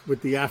 Commanders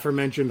with the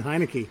aforementioned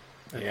Heineke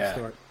at the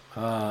start.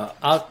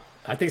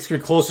 I think it's going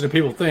to be closer than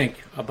people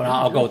think, but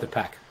I'll go with the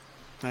Pack.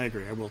 I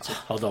agree. I will too.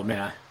 Although,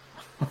 man,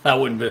 that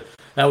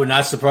would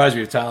not surprise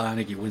me if Tyler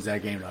Heineke wins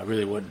that game. Though. I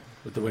really wouldn't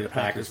with the way the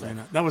Packers look.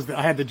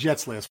 I had the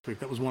Jets last week.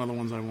 That was one of the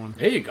ones I won.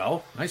 There you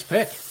go. Nice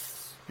pick.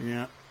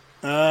 Yeah.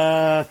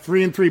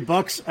 3-3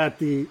 Bucks at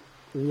the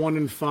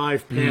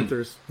 1-5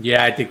 Panthers.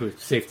 Yeah, I think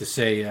it's safe to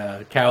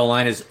say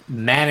Carolina's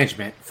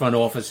management front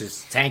office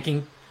is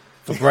tanking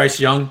for Bryce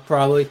Young,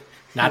 probably.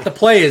 Not the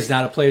players.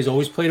 Now the players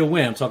always play to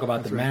win. I'm talking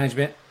about the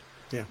management,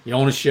 the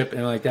ownership,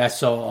 and like that.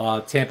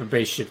 So Tampa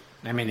Bay should.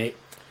 I mean,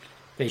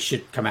 they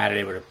should come out of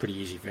there with a pretty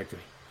easy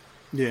victory.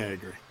 Yeah, I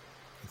agree.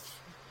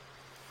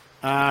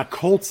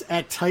 Colts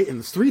at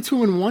Titans.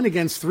 3-2-1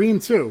 against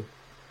 3-2. I'm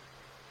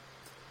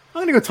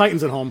going to go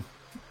Titans at home.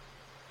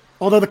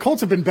 Although the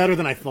Colts have been better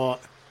than I thought.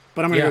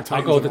 But I'm going to go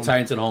Titans. I'll go with the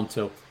Titans at home,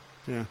 too.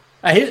 Yeah.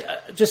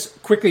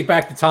 Just quickly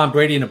back to Tom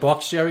Brady and the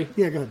Bucs, Jerry.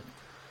 Yeah, go ahead.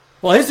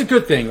 Well, here's the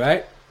good thing,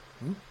 right?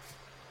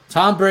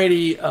 Tom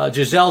Brady,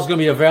 Giselle's going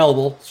to be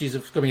available. She's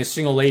going to be a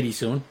single lady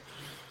soon.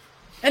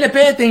 And the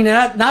bad thing,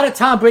 now that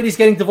Tom Brady's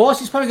getting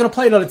divorced, he's probably going to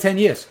play another 10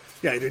 years.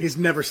 Yeah, dude, he's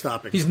never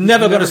stopping. He's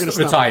never going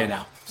to retire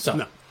now. So.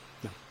 No,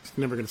 he's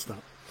never going to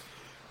stop.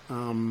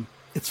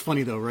 It's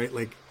funny, though, right?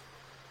 Like,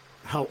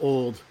 how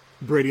old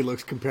Brady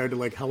looks compared to,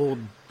 like, how old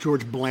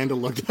George Blanda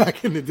looked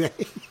back in the day.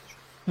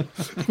 I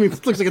mean,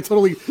 it looks like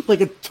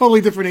a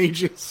totally different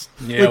ages.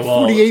 Yeah, like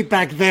 48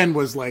 back then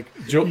was like,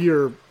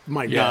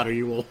 God, are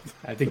you old?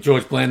 I think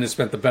George Blanda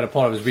spent the better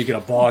part of his week at a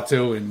bar,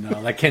 too, and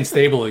like Ken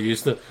Stabler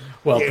used to.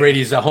 Well,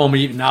 Brady's at home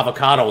eating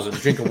avocados and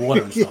drinking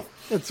water and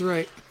stuff. That's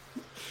right.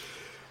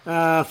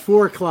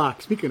 4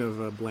 o'clock. Speaking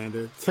of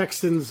Blanda,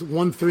 Texans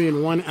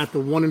 1-3-1 at the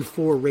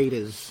 1-4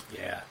 Raiders.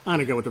 Yeah. I'm going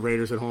to go with the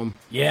Raiders at home.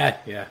 Yeah,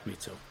 me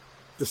too.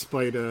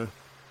 Despite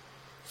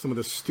some of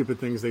the stupid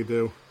things they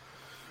do.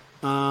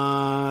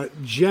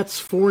 Jets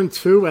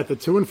 4-2 at the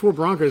 2-4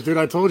 Broncos. Dude,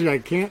 I told you I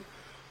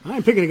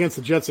ain't picking against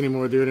the Jets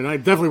anymore, dude, and I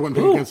definitely wouldn't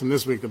pick against them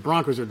this week. The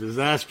Broncos are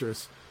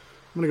disastrous.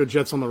 I'm going to go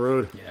Jets on the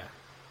road. Yeah.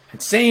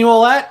 And saying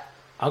all that,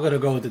 I'm going to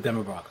go with the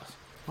Denver Broncos.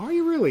 Are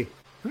you really?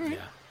 All right.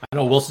 Yeah. I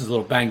know Wilson's a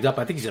little banged up.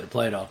 I think he's going to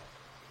play, though.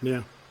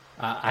 Yeah.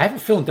 I have a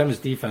feeling Denver's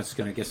defense is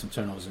going to get some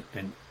turnovers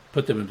and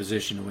put them in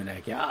position to win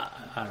that game. I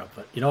don't know,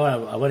 but you know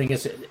what? I went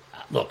against it.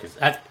 Look,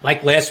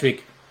 like last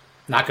week,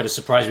 not going to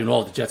surprise me at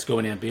all if the Jets go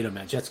in there and beat them,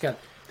 man.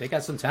 They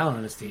got some talent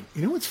on this team.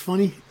 You know what's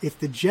funny? If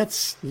the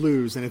Jets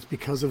lose and it's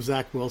because of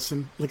Zach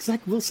Wilson, like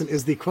Zach Wilson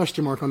is the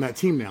question mark on that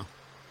team now.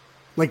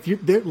 Like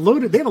they're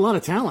loaded. They have a lot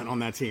of talent on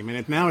that team,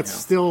 and now it's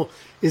still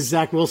is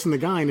Zach Wilson the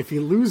guy? And if he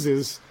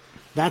loses,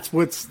 that's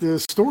what the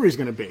story's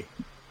going to be.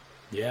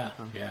 Yeah.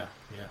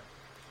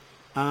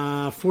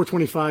 4:25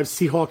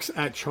 Seahawks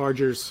at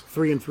Chargers.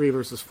 3-3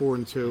 versus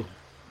 4-2.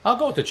 I'll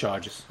go with the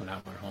Chargers when I'm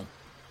at home.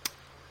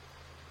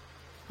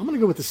 I'm going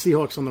to go with the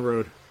Seahawks on the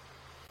road.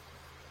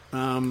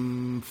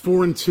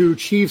 4-2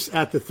 Chiefs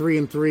at the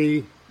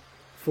 3-3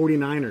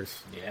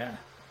 49ers. Yeah.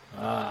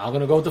 I'm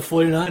going to go with the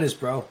 49ers,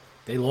 bro.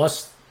 They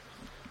lost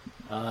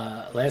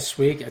last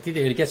week. I think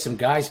they're going to get some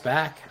guys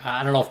back.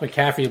 I don't know if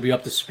McCaffrey will be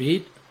up to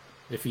speed.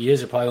 If he is,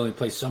 he'll probably only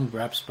play some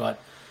reps,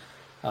 but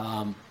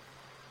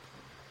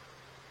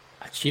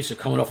Chiefs are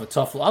coming off a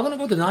tough loss. I'm going to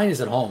go with the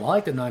Niners at home. I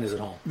like the Niners at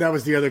home. That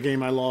was the other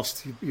game I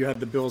lost. You had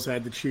the Bills, I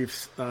had the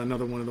Chiefs.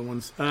 Another one of the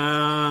ones.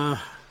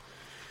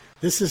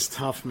 This is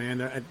tough,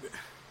 man.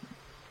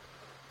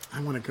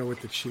 I want to go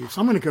with the Chiefs.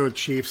 I'm going to go with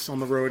Chiefs on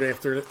the road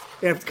after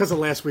because of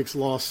last week's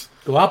loss.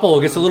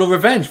 Garoppolo gets a little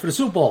revenge for the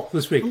Super Bowl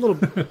this week. A little,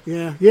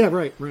 yeah,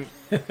 right.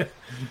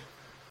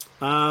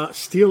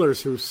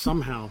 Steelers, who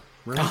somehow,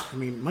 right? I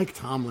mean, Mike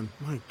Tomlin.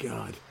 My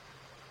God,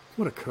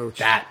 what a coach!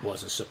 That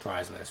was a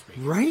surprise last week,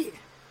 right?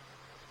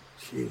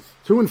 Jeez,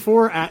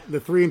 2-4 at the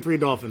 3-3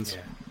 Dolphins.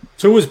 Yeah.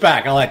 2 is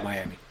back. I like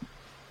Miami.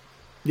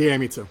 Yeah,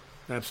 me too.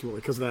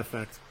 Absolutely, because of that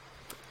fact.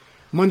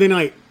 Monday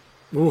night,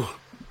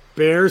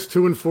 Bears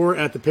 2-4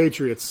 at the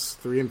Patriots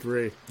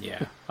 3-3.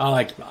 Yeah, I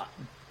like.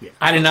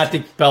 I did not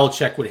think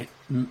Belichick would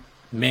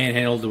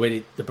manhandle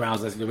the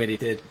Browns the way they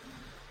did.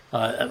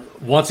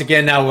 Once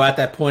again, now we're at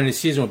that point in the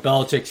season where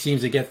Belichick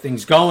seems to get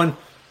things going.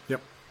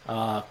 Yep.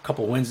 A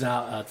couple wins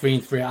now,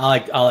 3-3.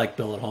 I like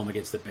Bill at home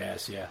against the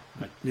Bears. Yeah.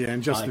 Yeah,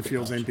 and Justin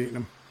Fields ain't beating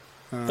him.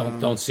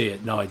 Don't see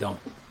it. No, I don't.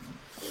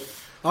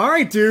 All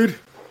right, dude.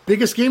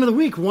 Biggest game of the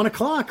week, 1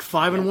 o'clock.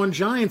 5-1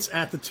 Giants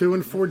at the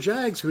 2-4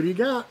 Jags. Who do you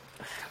got?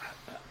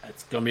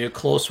 It's going to be a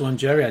close one,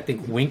 Jerry. I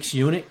think Wink's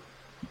unit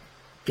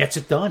gets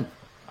it done.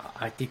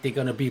 I think they're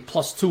going to be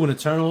 +2 in a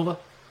turnover.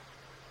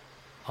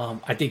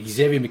 I think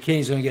Xavier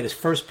McKinney's going to get his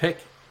first pick.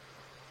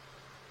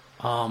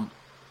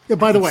 Yeah, Yeah,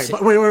 by the way,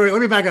 wait.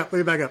 Let me back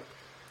up.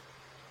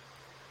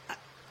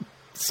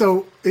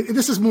 So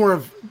this is more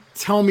of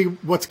tell me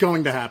what's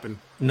going to happen.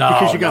 No,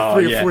 because you got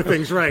three or four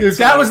things right. If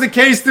that was the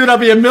case, dude, I'd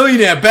be a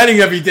millionaire betting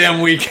every damn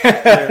week.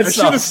 I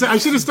should have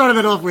started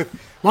that off with,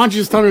 why don't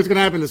you just tell me what's going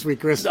to happen this week,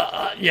 Chris?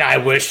 Yeah, I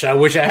wish I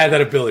had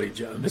that ability,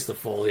 Mr.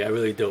 Foley. I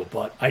really do,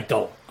 but I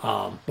don't.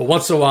 But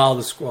once in a while,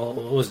 the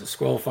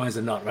squirrel finds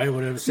a nut, right?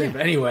 Whatever. Yeah.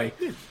 But anyway,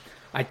 yeah.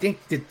 I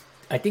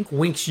think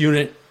Wink's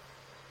unit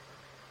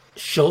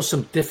shows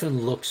some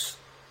different looks.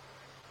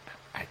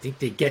 I think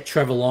they get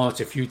Trevor Lawrence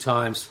a few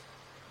times.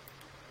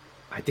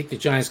 I think the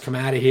Giants come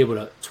out of here with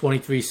a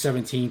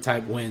 23-17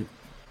 type win,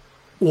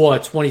 or a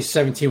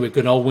 20-17 with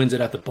Gano wins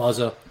it at the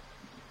buzzer.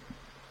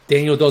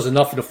 Daniel does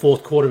enough in the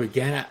fourth quarter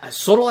again. I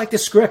sort of like the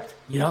script,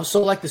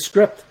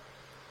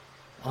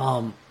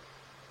 And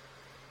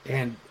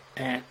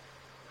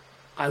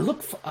I'm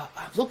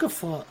looking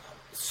for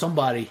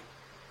somebody.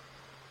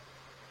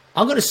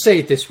 I'm going to say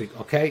it this week,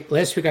 okay?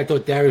 Last week I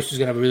thought Darius was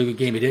going to have a really good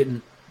game. He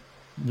didn't,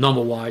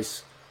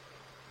 number-wise.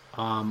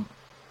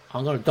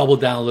 I'm going to double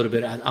down a little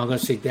bit. I'm going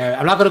to say Darius.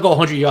 I'm not going to go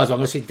 100 yards. But I'm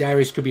going to say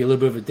Darius could be a little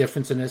bit of a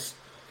difference in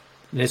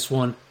this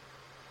one.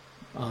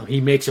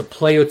 He makes a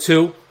play or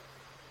two.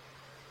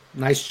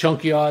 Nice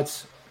chunk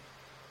yards.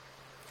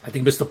 I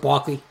think Mr.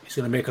 Barkley is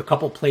going to make a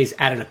couple plays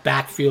out of the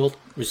backfield,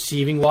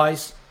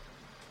 receiving-wise.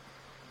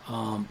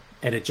 And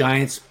the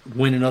Giants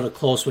win another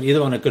close one,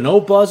 either on a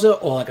Gano buzzer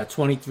or like a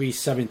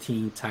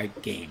 23-17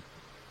 type game.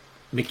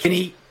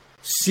 McKinney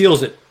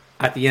seals it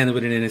at the end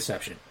with an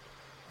interception.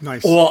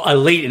 Nice. Or a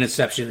late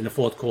interception in the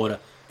fourth quarter.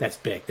 That's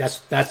big.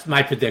 That's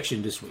my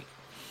prediction this week.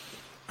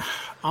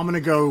 I'm going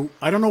to go,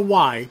 I don't know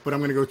why, but I'm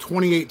going to go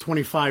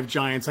 28-25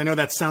 Giants. I know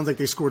that sounds like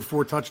they scored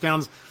 4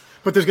 touchdowns,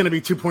 but there's going to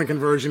be 2-point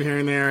conversion here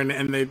and there,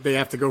 and they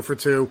have to go for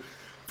 2.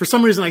 For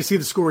some reason, I see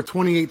the score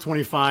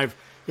 28-25.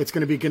 It's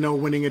going to be Gano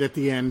winning it at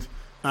the end.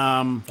 You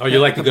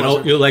like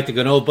the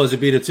Gano buzzer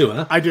beater too,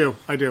 huh? I do.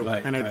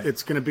 Right, and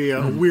it's going to be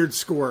a weird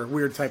score,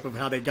 weird type of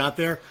how they got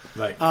there.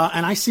 Right.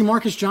 And I see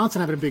Marcus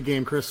Johnson having a big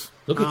game, Chris.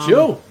 Look at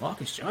you,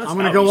 Marcus Johnson. I'm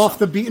going to go off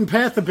the beaten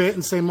path a bit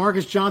and say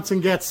Marcus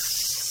Johnson gets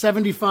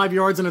 75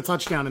 yards and a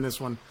touchdown in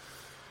this one.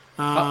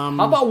 How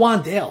about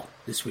Wandale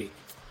this week?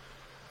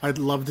 I'd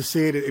love to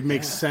see it. It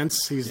makes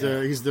sense. He's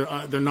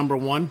their number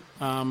one.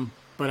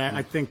 But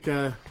I think,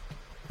 I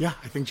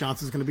think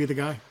Johnson's going to be the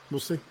guy. We'll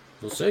see.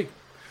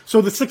 So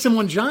the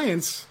 6-1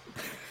 Giants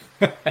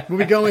will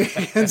be going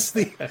against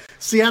the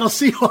Seattle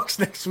Seahawks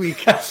next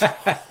week.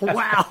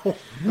 Wow. All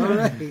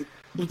right.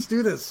 Let's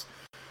do this.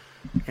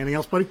 Anything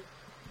else, buddy?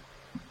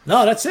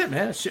 No, that's it,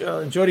 man.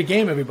 Enjoy the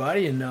game,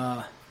 everybody.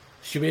 And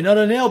should be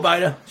another nail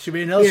biter. Should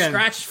be another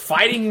scratch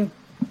fighting.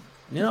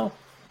 Be a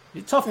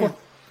tough one.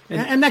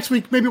 And next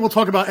week, maybe we'll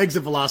talk about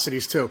exit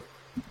velocities, too.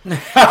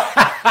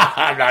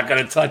 I'm not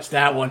going to touch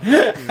that one.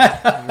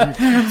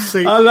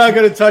 I'm not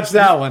going to touch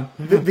that one.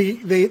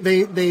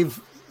 They've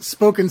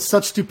spoken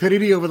such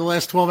stupidity over the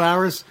last 12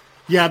 hours.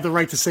 You have the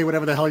right to say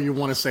whatever the hell you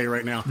want to say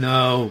right now.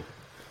 No.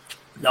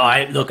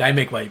 I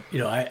make my,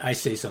 I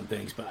say some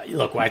things, but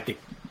look, I think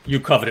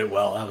you covered it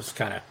well. That was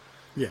kind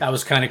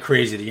of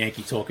crazy, the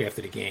Yankee talk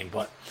after the game.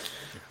 But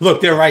look,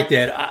 they're right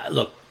there.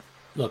 Look,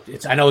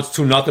 I know it's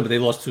 2-0, but they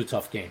lost 2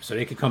 tough games, so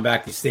they could come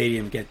back to the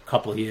stadium, get a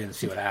couple here, and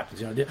see what happens.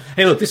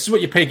 Hey, look, this is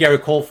what you pay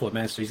Garrett Cole for,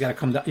 man. So he's got to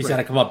come. He's got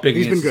to come up big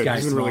against these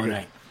guys tomorrow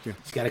night. Yeah.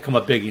 He's got to come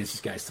up big against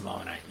these guys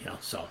tomorrow night.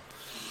 So. All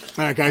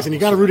right, guys, and you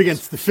got to root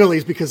against the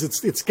Phillies because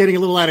it's getting a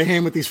little out of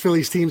hand with these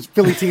Philly teams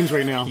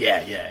right now.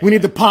 Yeah. We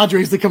need the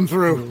Padres to come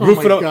through.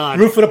 Root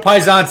for the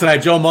Paisan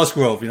tonight, Joe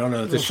Musgrove.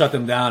 To shut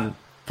them down and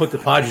put the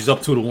Padres up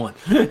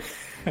 2-1.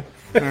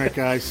 All right,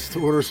 guys.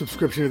 To order a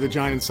subscription to The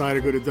Giant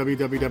Insider, go to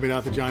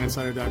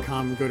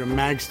www.thegiantinsider.com and go to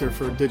Magster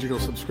for a digital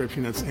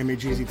subscription. That's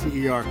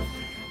Magzter.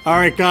 All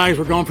right, guys,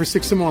 we're going for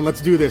 6-1.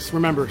 Let's do this.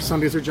 Remember,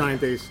 Sundays are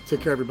Giant days.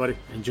 Take care, everybody.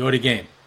 Enjoy the game.